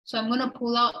 so I'm gonna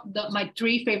pull out my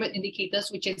 3 favorite indicators,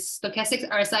 which is stochastics,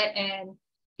 RSI, and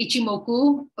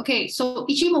Ichimoku. Okay, so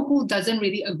Ichimoku doesn't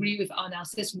really agree with our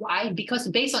analysis. Why? Because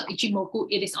based on Ichimoku,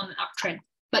 it is on an uptrend.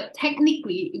 But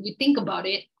technically, if you think about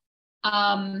it,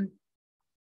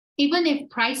 even if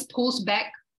price pulls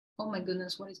back, oh my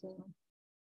goodness, what is going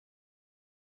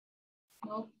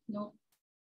on? No.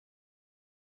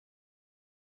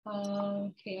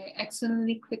 Okay, I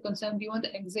accidentally clicked on 7. Do you want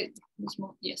to exit this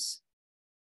mode? Yes.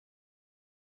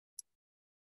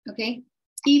 Okay.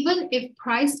 Even if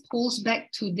price pulls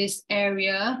back to this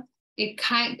area, it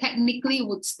technically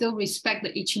would still respect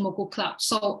the Ichimoku cloud.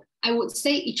 So I would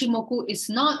say Ichimoku is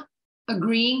not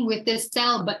agreeing with this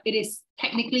sell, but it is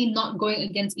technically not going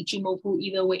against Ichimoku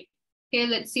either way. Okay,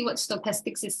 let's see what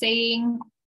stochastics is saying.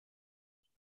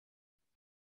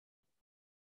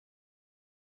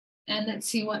 And let's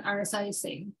see what RSI is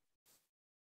saying.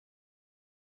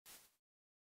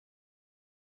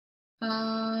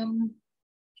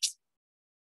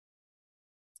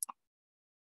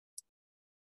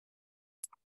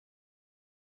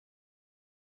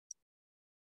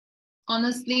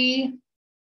 Honestly,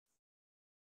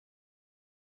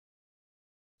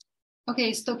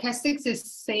 okay, stochastics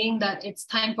is saying that it's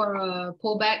time for a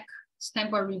pullback. It's time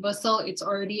for a reversal. It's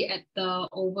already at the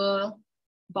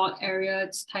overbought area.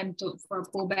 It's time for a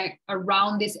pullback.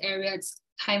 Around this area, it's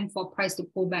time for price to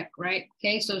pull back, right?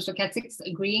 Okay, so stochastics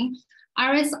agreeing.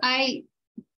 RSI,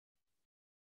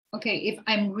 okay, if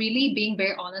I'm really being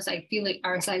very honest, I feel like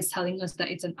RSI is telling us that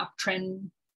it's an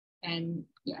uptrend and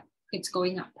yeah, it's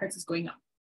going up, price is going up.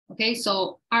 Okay,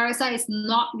 so RSI is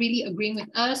not really agreeing with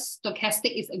us.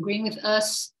 Stochastic is agreeing with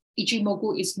us.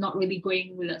 Ichimoku is not really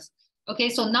going with us. Okay,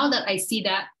 so now that I see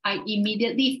that, I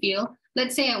immediately feel,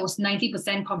 let's say I was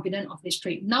 90% confident of this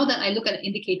trade. Now that I look at the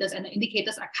indicators and the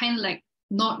indicators are kind of like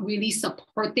not really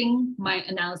supporting my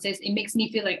analysis, it makes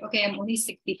me feel like, okay, I'm only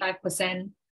 65%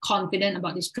 confident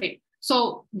about this trade.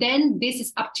 So then this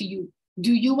is up to you.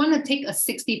 Do you want to take a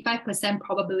 65%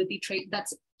 probability trade?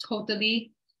 That's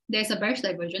totally, there's a bearish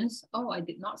divergence. Oh, I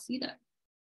did not see that.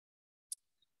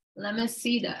 Let me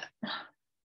see that.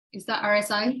 Is that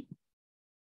RSI?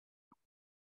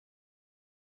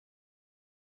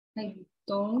 I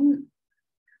don't.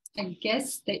 I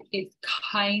guess that it's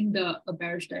kind of a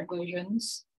bearish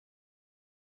divergence,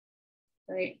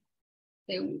 right?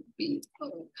 There would be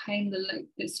kind of like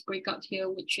this breakout here,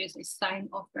 which is a sign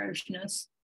of bearishness.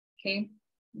 Okay,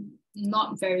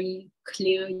 not very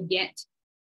clear yet.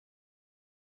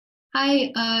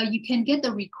 Hi, you can get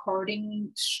the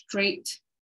recording straight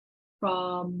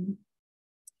from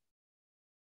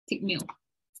Tickmill.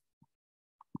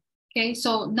 Okay,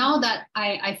 so now that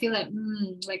I feel like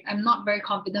I'm not very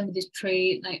confident with this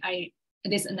trade,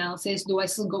 this analysis, do I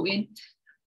still go in?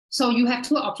 So you have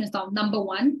two options now. Number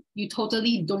one, you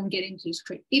totally don't get into this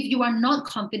trade. If you are not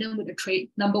confident with the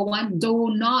trade, number one,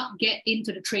 do not get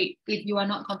into the trade if you are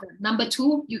not confident. Number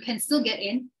two, you can still get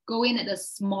in, go in at a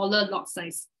smaller lot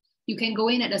size. You can go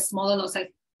in at a smaller lot size.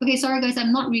 Okay, sorry guys,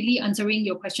 I'm not really answering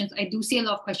your questions. I do see a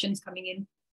lot of questions coming in,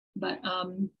 but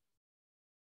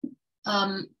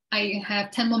I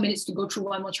have 10 more minutes to go through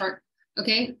one more chart.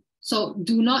 Okay, so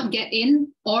do not get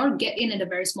in or get in at a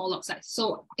very small lot size.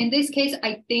 So in this case,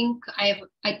 I think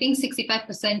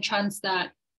 65% chance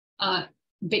that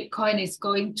Bitcoin is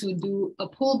going to do a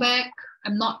pullback.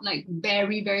 I'm not like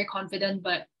very confident,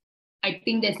 but I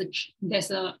think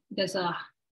there's a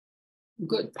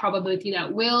good probability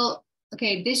that will,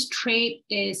 okay, this trade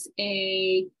is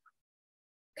a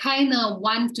kind of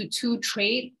 1 to 2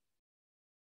 trade.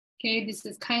 Okay, this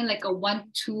is kind of like a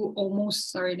 1-2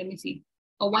 almost, sorry, let me see.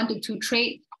 A 1 to 2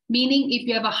 trade, meaning if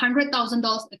you have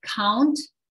 $100,000 account,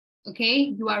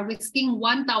 okay, you are risking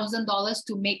 $1,000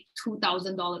 to make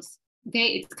 $2,000. Okay,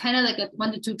 it's kind of like a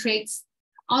 1 to 2 trades.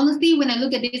 Honestly, when I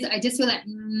look at this, I just feel like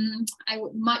I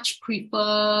would much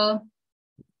prefer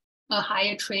a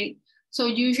higher trade. So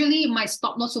usually my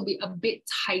stop loss will be a bit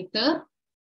tighter,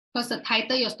 because the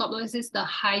tighter your stop loss is, the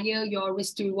higher your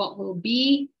risk to reward will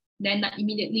be. Then that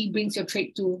immediately brings your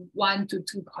trade to 1 to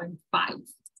 2.5.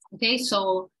 Okay,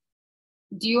 so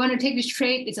do you want to take this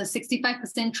trade? It's a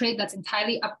 65% trade. That's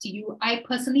entirely up to you. I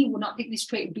personally would not take this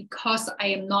trade because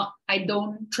I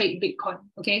don't trade Bitcoin.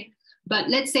 Okay, but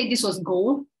let's say this was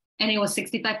gold and it was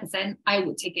 65%, I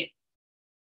would take it.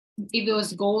 If it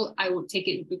was gold, I would take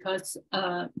it because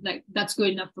like that's good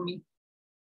enough for me.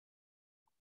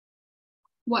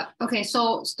 What? Okay,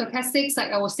 so stochastics,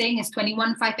 like I was saying, is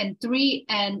 21, 5, and 3,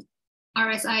 and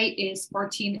RSI is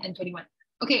 14 and 21.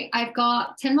 Okay, I've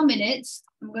got 10 more minutes.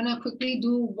 I'm gonna quickly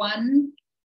do one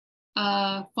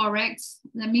Forex.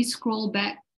 Let me scroll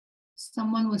back.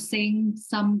 Someone was saying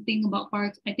something about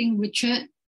Forex. I think Richard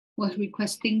was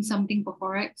requesting something for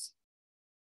Forex.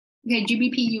 Okay,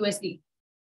 GBP USD.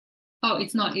 Oh,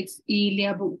 it's not, it's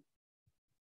Iliabu.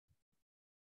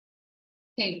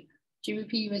 Okay,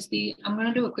 GBP USD. I'm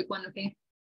gonna do a quick one, okay?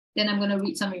 Then I'm gonna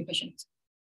read some of your questions.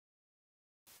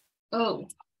 Oh,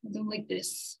 I don't like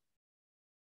this.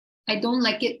 I don't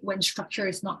like it when structure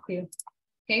is not clear,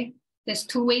 okay? There's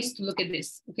two ways to look at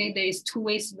this, okay? There is two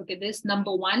ways to look at this.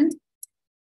 Number one,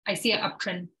 I see an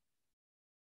uptrend.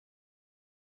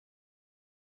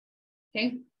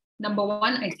 Okay, number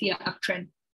one, I see an uptrend.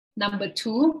 Number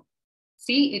two,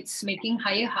 see, it's making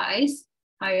higher highs,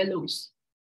 higher lows.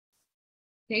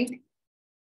 Okay,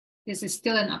 this is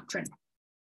still an uptrend.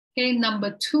 Okay,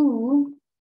 number two,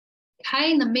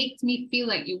 kind of makes me feel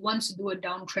like it wants to do a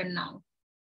downtrend now.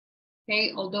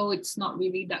 Okay, although it's not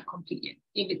really that complete yet.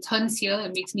 If it turns here,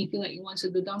 it makes me feel like it wants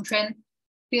to do downtrend.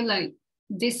 Feel like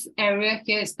this area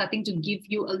here is starting to give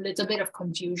you a little bit of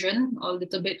confusion or a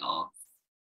little bit of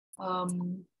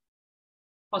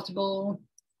possible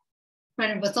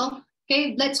trend reversal.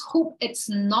 Okay, let's hope it's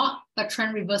not a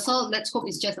trend reversal. Let's hope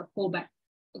it's just a pullback.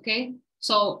 Okay,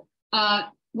 so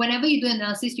whenever you do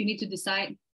analysis, you need to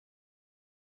decide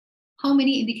how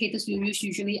many indicators you use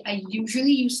usually. I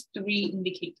usually use 3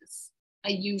 indicators.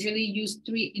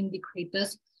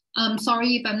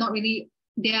 Sorry if I'm not really,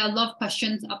 there are a lot of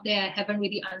questions up there I haven't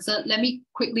really answered. Let me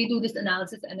quickly do this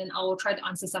analysis and then I will try to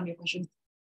answer some of your questions.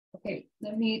 Okay,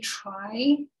 let me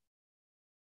try.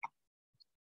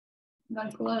 I'm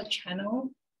gonna pull out a channel.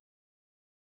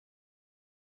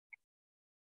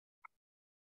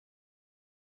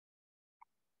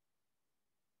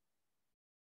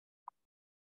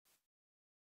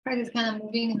 Price is kind of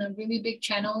moving in a really big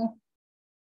channel.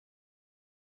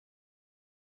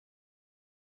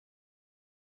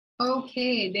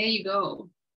 Okay, there you go.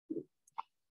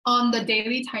 On the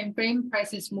daily time frame,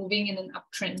 price is moving in an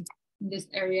uptrend in this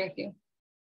area here.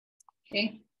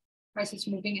 Okay, price is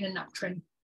moving in an uptrend.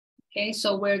 Okay,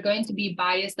 so we're going to be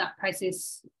biased that price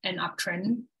is an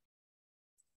uptrend.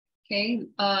 Okay,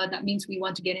 that means we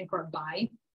want to get in for a buy.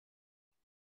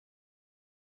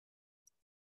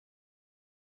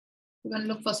 We're going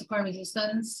to look for support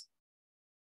resistance.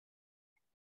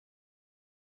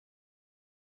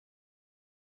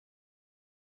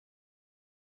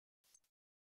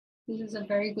 This is a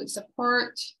very good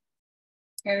support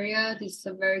area. This is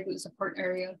a very good support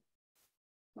area.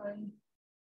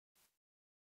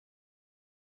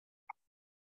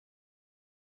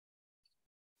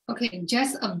 Okay,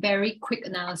 just a very quick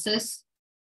analysis.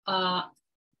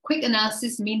 Quick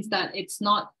analysis means that it's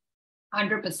not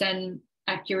 100%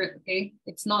 accurate, okay?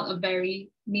 It's not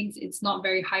means it's not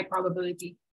very high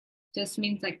probability. Just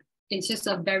means like, it's just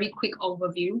a very quick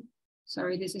overview.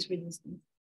 Sorry, this is resistance.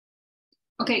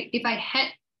 Okay, if I had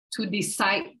to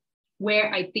decide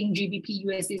where I think GBP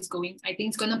USD is going, I think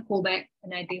it's gonna pull back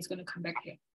and I think it's gonna come back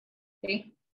here,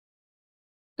 okay?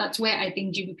 That's where I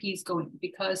think GBP is going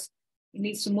because it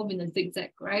needs to move in a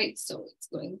zigzag, right? So it's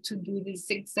going to do the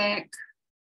zigzag.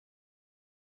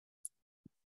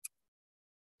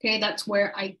 Okay, that's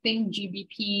where I think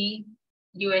GBP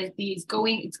USD is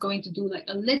going. It's going to do like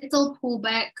a little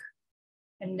pullback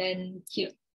and then here.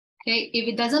 Okay, if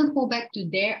it doesn't pull back to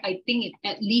there, I think it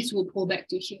at least will pull back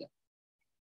to here.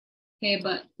 Okay,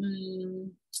 but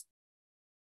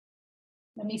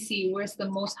let me see, where's the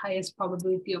most highest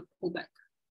probability of pullback?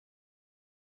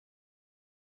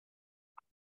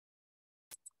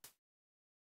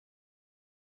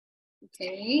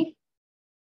 Okay.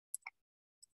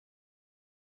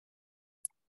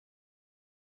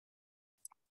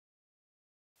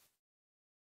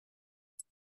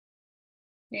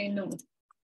 Okay, no.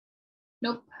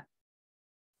 Nope.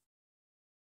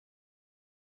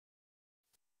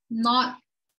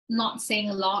 Not saying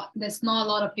a lot. There's not a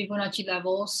lot of Fibonacci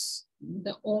levels.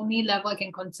 The only level I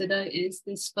can consider is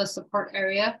this first support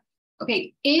area.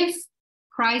 Okay, if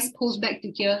price pulls back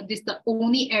to here, this is the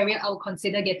only area I will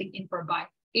consider getting in for a buy.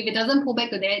 If it doesn't pull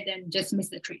back to there, then just miss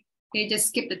the trade. Okay, just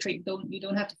skip the trade. You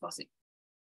don't have to force it.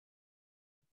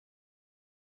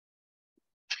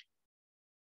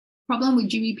 Problem with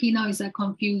GBP now is that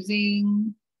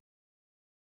confusing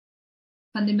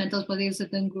fundamentals for a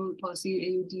certain group,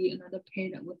 policy, AUD, another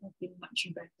pair that would have been much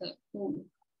better. Oh.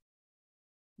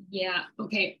 Yeah,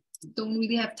 okay. Don't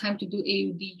really have time to do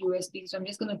AUD, USD, so I'm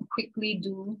just gonna quickly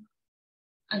do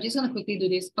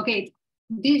this. Okay,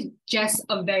 this is just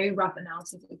a very rough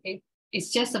analysis, okay?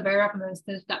 It's just a very rough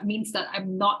analysis. That means that I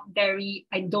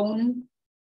don't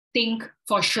think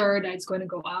for sure that it's going to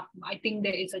go up. I think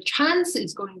there is a chance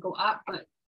it's going to go up, but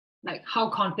like how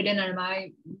confident am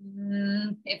I?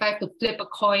 If I have to flip a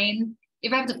coin,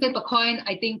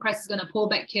 I think price is going to pull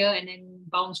back here and then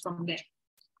bounce from there.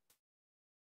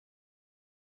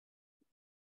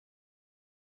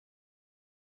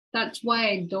 That's why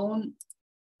I don't,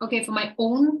 okay, for my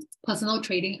own personal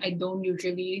trading, I don't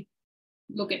usually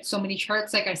look at so many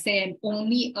charts. Like I say, I'm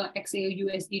only a XAU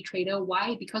USD trader.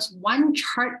 Why? Because one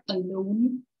chart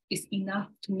alone is enough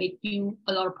to make you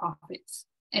a lot of profits.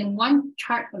 And one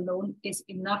chart alone is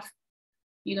enough,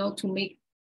 you know, to make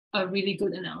a really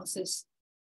good analysis.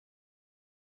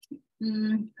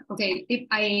 Okay, if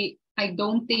I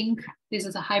don't think this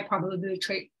is a high probability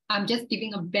trade, I'm just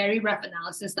giving a very rough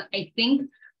analysis that I think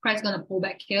price is going to pull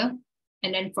back here.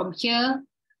 And then from here,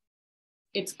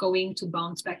 it's going to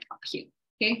bounce back up here.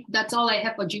 Okay, that's all I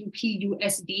have for GBP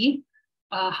USD.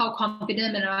 How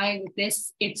confident am I with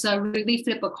this? It's a really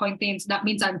flip a coin thing. So that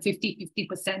means I'm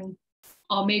 50%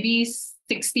 or maybe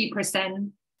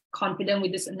 60% confident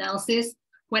with this analysis.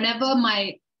 Whenever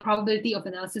my probability of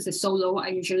analysis is so low, I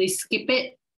usually skip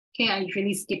it. Okay, I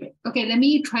usually skip it. Okay, let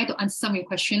me try to answer some of your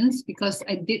questions because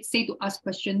I did say to ask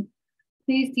questions.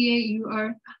 Please,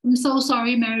 dear, I'm so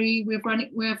sorry, Mary. We've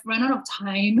run out of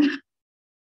time.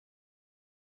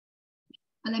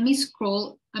 And let me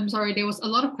scroll. I'm sorry, there was a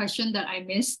lot of questions that I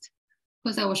missed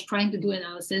because I was trying to do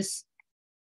analysis.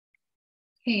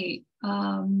 Okay.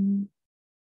 Thank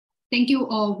you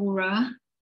all, Vura.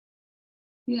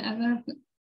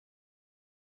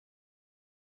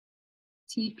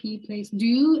 TP place. Do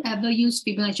you ever use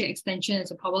Fibonacci extension as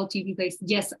a probable TP place?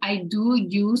 Yes, I do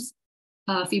use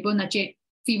Fibonacci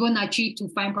to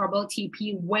find probable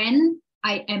TP when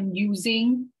I am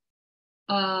using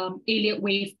Elliott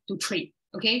wave to trade.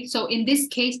 Okay, so in this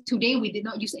case, today we did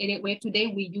not use Elliott wave. Today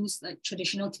we use like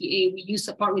traditional TA. We use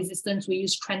support resistance. We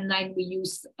use trend line. We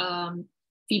use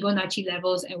Fibonacci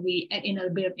levels, and we add in a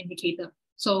bit of indicator.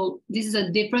 So this is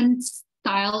a different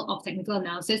style of technical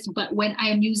analysis. But when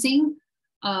I am using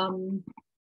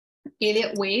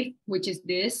Elliott wave, which is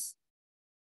this,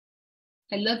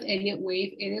 I love Elliott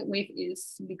wave. Elliott wave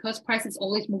is because price is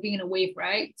always moving in a wave,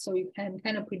 right? So you can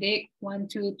kind of predict 1,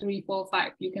 2, 3, 4,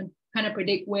 5. You can kind of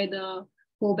predict where the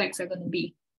pullbacks are going to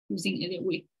be using Elliott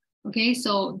wave. Okay,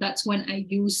 so that's when I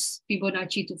use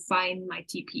Fibonacci to find my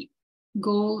TP.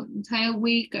 Gold entire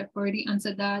week, I've already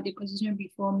answered that. The position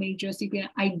before major CPI.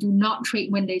 I do not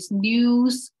trade when there's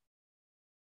news.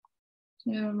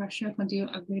 So Russia continue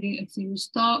upgrading XU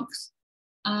stocks.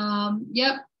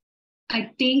 Yep.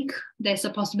 I think there's a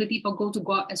possibility for gold to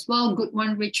go up as well. Good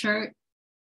one, Richard.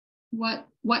 What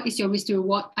is your risk to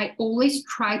reward? I always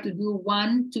try to do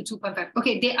 1 to 2.5.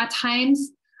 Okay, there are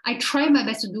times I try my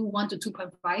best to do 1 to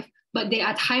 2.5, but there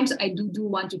are times I do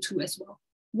 1 to 2 as well.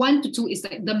 1 to 2 is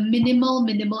like the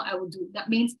minimal I will do. That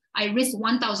means I risk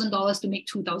 $1,000 to make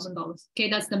 $2,000. Okay,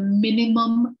 that's the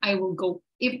minimum I will go.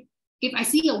 If I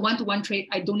see a 1-to-1 trade,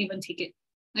 I don't even take it.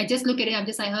 I just look at it. I'm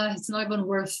just like, it's not even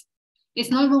worth. It's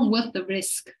not even worth the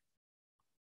risk.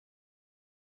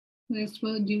 This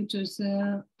will due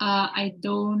to I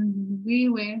don't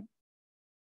really.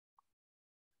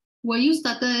 Were you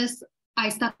started? I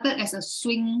started as a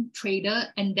swing trader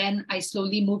and then I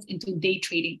slowly moved into day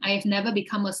trading. I have never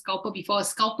become a scalper before. A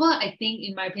scalper, I think,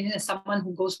 in my opinion, is someone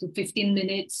who goes to 15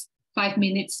 minutes, 5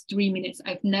 minutes, 3 minutes.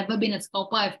 I've never been a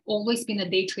scalper. I've always been a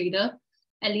day trader.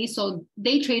 At least, so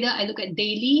day trader, I look at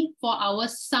daily, 4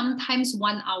 hours, sometimes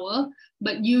 1 hour,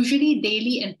 but usually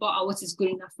daily and 4 hours is good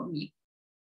enough for me.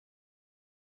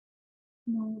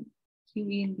 No,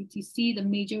 QE and BTC, the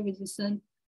major resistance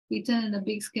return in a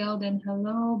big scale, then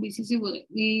hello, BCC will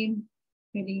be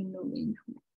trading no range.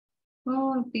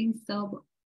 Oh, I think so.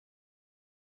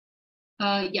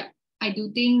 Yeah, I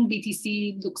do think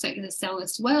BTC looks like it's a sell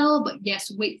as well, but yes,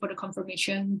 wait for the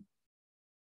confirmation.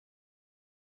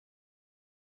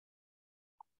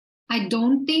 I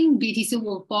don't think BTC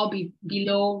will fall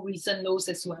below recent lows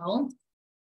as well.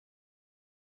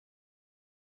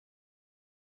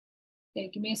 Okay,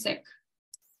 give me a sec.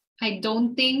 I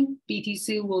don't think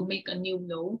BTC will make a new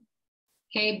low.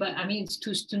 Okay, but I mean, it's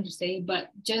too soon to say,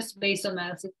 but just based on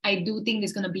analysis, I do think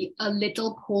there's going to be a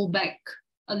little pullback.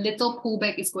 A little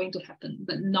pullback is going to happen,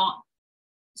 but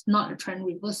it's not a trend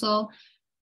reversal.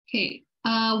 Okay,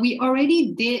 we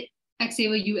already did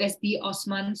XAU USD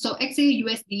Osman. So XAU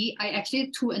USD, I actually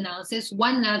did two analysis.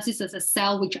 One analysis is a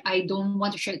sell, which I don't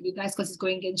want to share with you guys because it's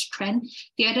going against trend.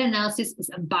 The other analysis is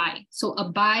a buy. So a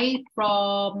buy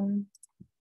from,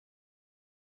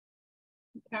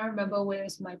 I can't remember where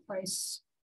is my price.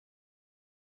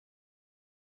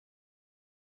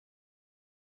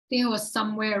 I think it was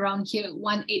somewhere around here,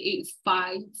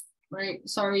 1885, right?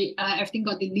 Sorry, everything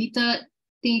got deleted.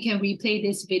 I think you can replay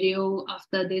this video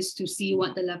after this to see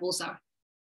what the levels are.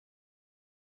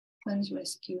 Funds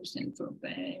rescue central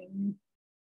bank.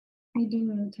 We do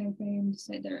a time frame,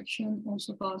 set direction,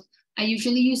 also false. I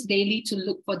usually use daily to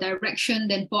look for direction,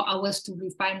 then 4 hours to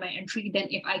refine my entry. Then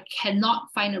if I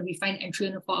cannot find a refined entry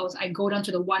in the 4 hours, I go down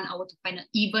to the 1 hour to find an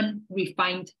even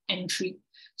refined entry.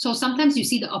 So sometimes you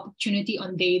see the opportunity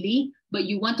on daily, but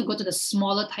you want to go to the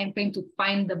smaller time frame to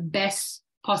find the best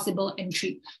possible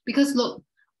entry. Because look,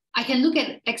 I can look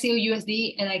at XAU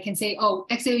USD and I can say, oh,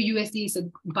 XAU USD is a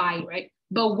buy, right?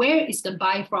 But where is the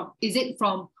buy from? Is it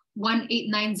from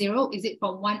 1890? Is it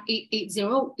from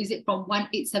 1880? Is it from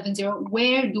 1870?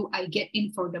 Where do I get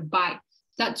in for the buy?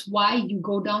 That's why you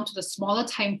go down to the smaller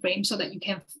time frame so that you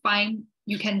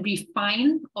can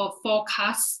refine or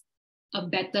forecast a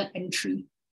better entry.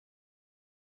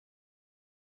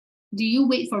 Do you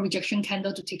wait for rejection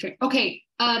candle to take trade? Okay,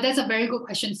 that's a very good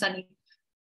question, Sunny.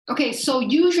 Okay, so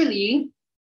usually,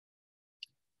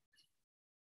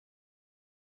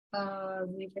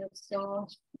 reversal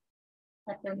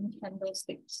pattern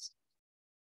candlesticks.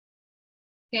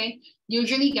 Okay,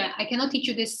 usually, guys, I cannot teach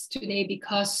you this today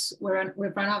because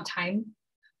we've run out of time.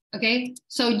 Okay,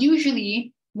 so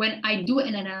usually when I do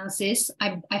an analysis,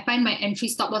 I find my entry,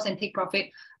 stop loss, and take profit.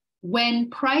 When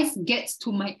price gets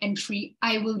to my entry,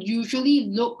 I will usually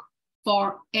look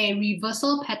for a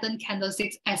reversal pattern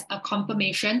candlesticks as a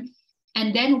confirmation.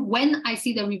 And then when I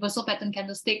see the reversal pattern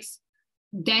candlesticks,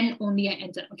 then only I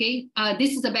enter, okay?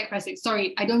 This is a bad practice.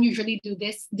 Sorry, I don't usually do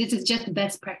this. This is just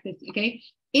best practice, okay?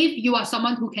 If you are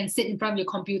someone who can sit in front of your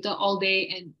computer all day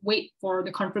and wait for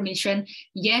the confirmation,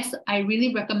 yes, I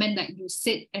really recommend that you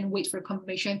sit and wait for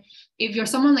confirmation. If you're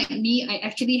someone like me, I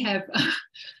actually have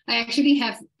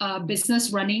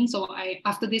business running. So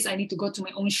after this, I need to go to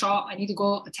my own shop. I need to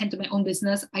go attend to my own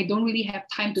business. I don't really have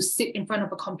time to sit in front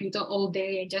of a computer all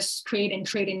day and just trade and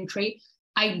trade and trade.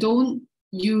 I don't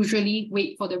usually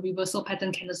wait for the reversal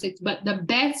pattern candlesticks, but the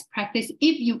best practice,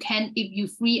 if you can, if you're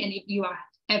free, and if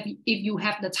you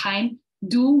have the time,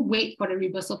 do wait for the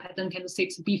reversal pattern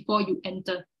candlesticks before you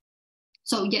enter.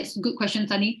 So yes, good question,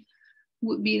 Sunny.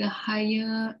 Would be the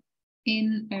higher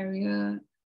in area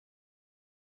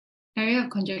of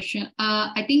congestion.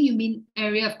 I think you mean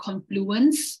area of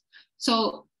confluence.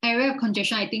 So area of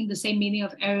congestion, I think the same meaning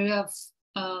of area of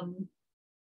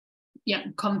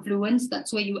confluence.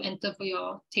 That's where you enter for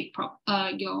your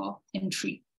your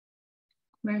entry.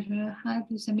 Hi,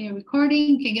 please send me a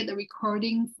recording. You can get the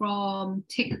recording from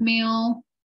Tickmill.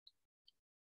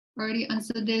 Already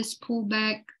answered this.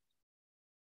 Pullback.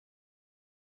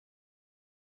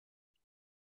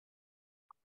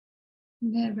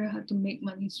 Very hard to make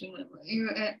money swing level.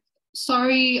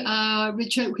 Sorry,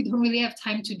 Richard, we don't really have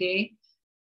time today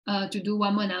to do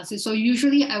one more analysis. So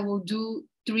usually I will do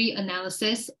 3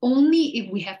 analysis. Only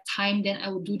if we have time, then I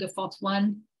will do the 4th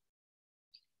one.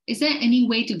 Is there any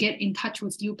way to get in touch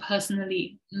with you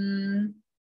personally?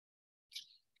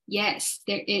 Yes,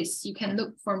 there is. You can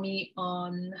look for me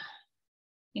on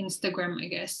Instagram, I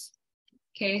guess.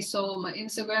 Okay, so my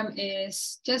Instagram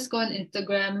is, just go on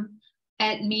Instagram,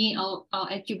 add me, I'll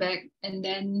add you back, and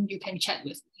then you can chat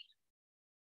with me.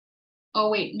 Oh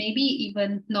wait, maybe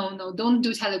even, no, don't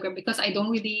do Telegram because I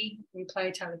don't really reply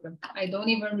Telegram. I don't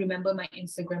even remember my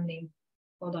Instagram name.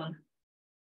 Hold on.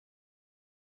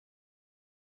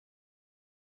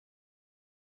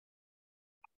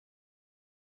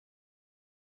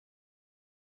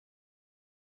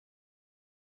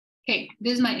 Okay,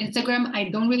 this is my Instagram. I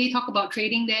don't really talk about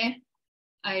trading there.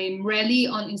 I'm rarely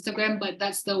on Instagram, but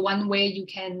that's the one way you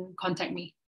can contact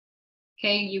me.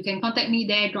 Okay, you can contact me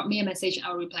there, drop me a message,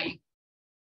 I'll reply.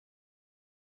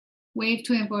 Wave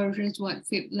 2 and 4 retrace what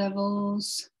FIB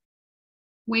levels?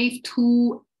 Wave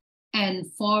 2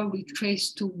 and 4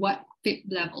 retrace to what FIB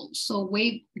level? So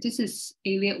wave, this is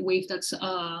Elliott wave, that's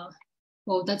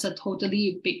well, that's a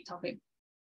totally big topic.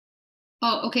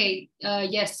 Oh, okay,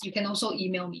 yes, you can also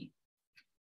email me.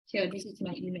 Here, this is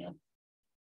my email.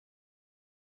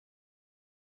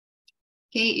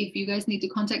 Okay, if you guys need to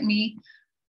contact me,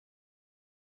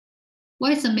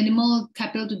 what is the minimal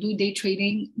capital to do day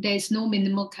trading? There is no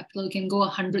minimal capital. You can go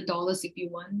 $100 if you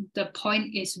want. The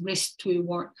point is risk to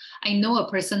reward. I know a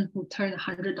person who turned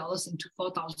 $100 into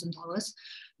 $4,000.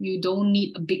 You don't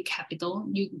need a big capital.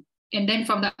 And then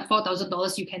from that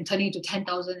 $4,000, you can turn it into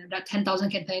 10,000, and that 10,000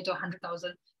 can turn into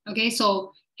 100,000. Okay,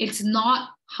 so it's not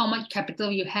how much capital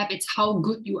you have, it's how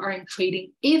good you are in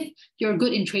trading. If you're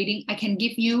good in trading, I can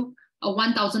give you a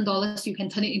 $1,000, you can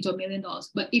turn it into $1 million.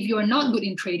 But if you're not good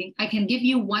in trading, I can give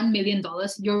you $1 million.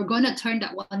 You're gonna turn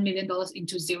that $1 million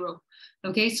into zero.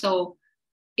 Okay, so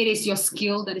it is your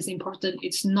skill that is important.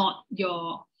 It's not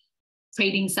your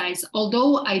trading size.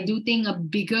 Although I do think a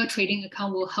bigger trading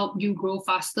account will help you grow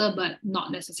faster, but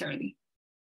not necessarily.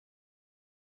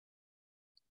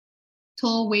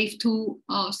 So wave 2,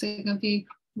 second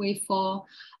wave 4.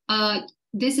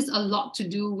 This is a lot to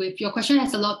do with, your question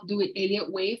has a lot to do with Elliott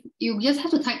wave. You just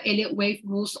have to type Elliott wave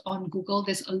rules on Google.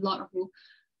 There's a lot of rules.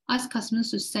 Ask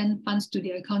customers to send funds to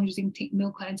their account using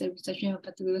Tickmill clients and researching a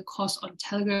particular course on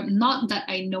Telegram. Not that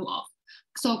I know of.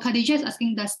 So Khadija is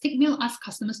asking, does Tickmill ask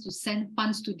customers to send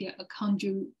funds to their account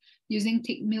using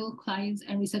Tickmill clients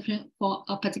and reception for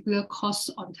a particular course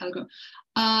on Telegram?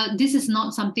 This is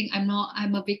not something,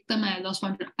 I'm a victim and I lost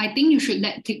 $100. I think you should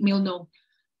let Tickmill know.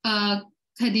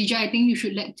 Khadija, I think you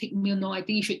should let Tickmill know. I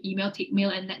think you should email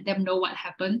Tickmill and let them know what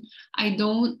happened.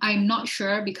 I'm not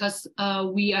sure because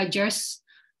we are just,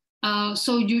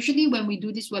 so usually when we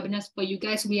do these webinars for you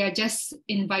guys, we are just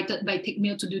invited by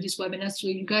Tickmill to do this webinar. So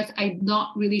you guys, I'm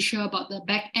not really sure about the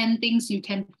back end things. You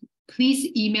can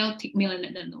please email Tickmill and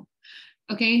let them know.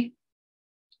 Okay.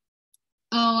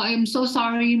 Oh, I'm so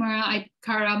sorry, Mara.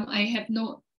 Karam, I have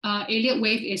no, Elliott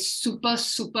wave is super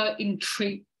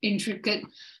intricate.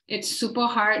 It's super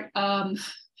hard.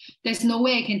 There's no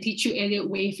way I can teach you Elliott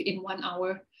wave in 1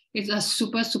 hour. It's a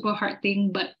super hard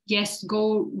thing, but yes,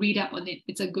 go read up on it.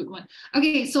 It's a good one.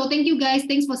 Okay, so thank you guys.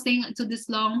 Thanks for staying until this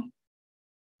long.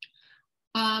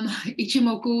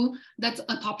 Ichimoku, that's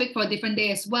a topic for a different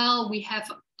day as well. We have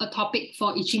a topic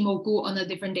for Ichimoku on a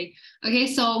different day. Okay,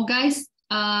 so guys,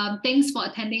 thanks for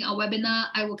attending our webinar.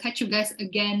 I will catch you guys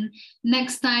again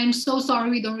next time. So sorry,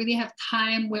 we don't really have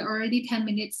time. We're already 10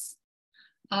 minutes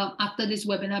after this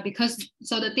webinar because,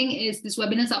 so the thing is, these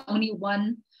webinars are only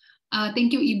one.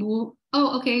 Thank you, Ibu.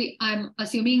 Oh, okay, I'm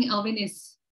assuming Alvin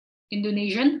is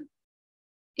Indonesian.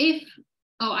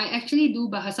 I actually do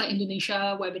Bahasa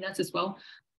Indonesia webinars as well.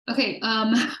 Okay,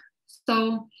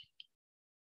 so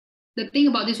the thing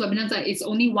about this webinar is that it's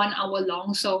only 1 hour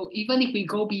long. So even if we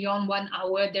go beyond 1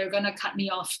 hour, they're gonna cut me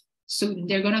off soon.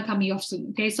 They're gonna cut me off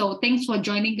soon. Okay, so thanks for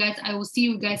joining, guys. I will see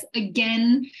you guys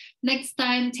again next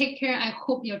time. Take care. I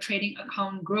hope your trading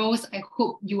account grows. I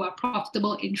hope you are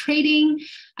profitable in trading.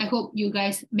 I hope you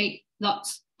guys make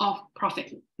lots of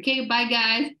profit. Okay, bye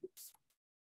guys.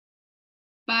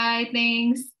 Bye,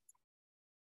 thanks.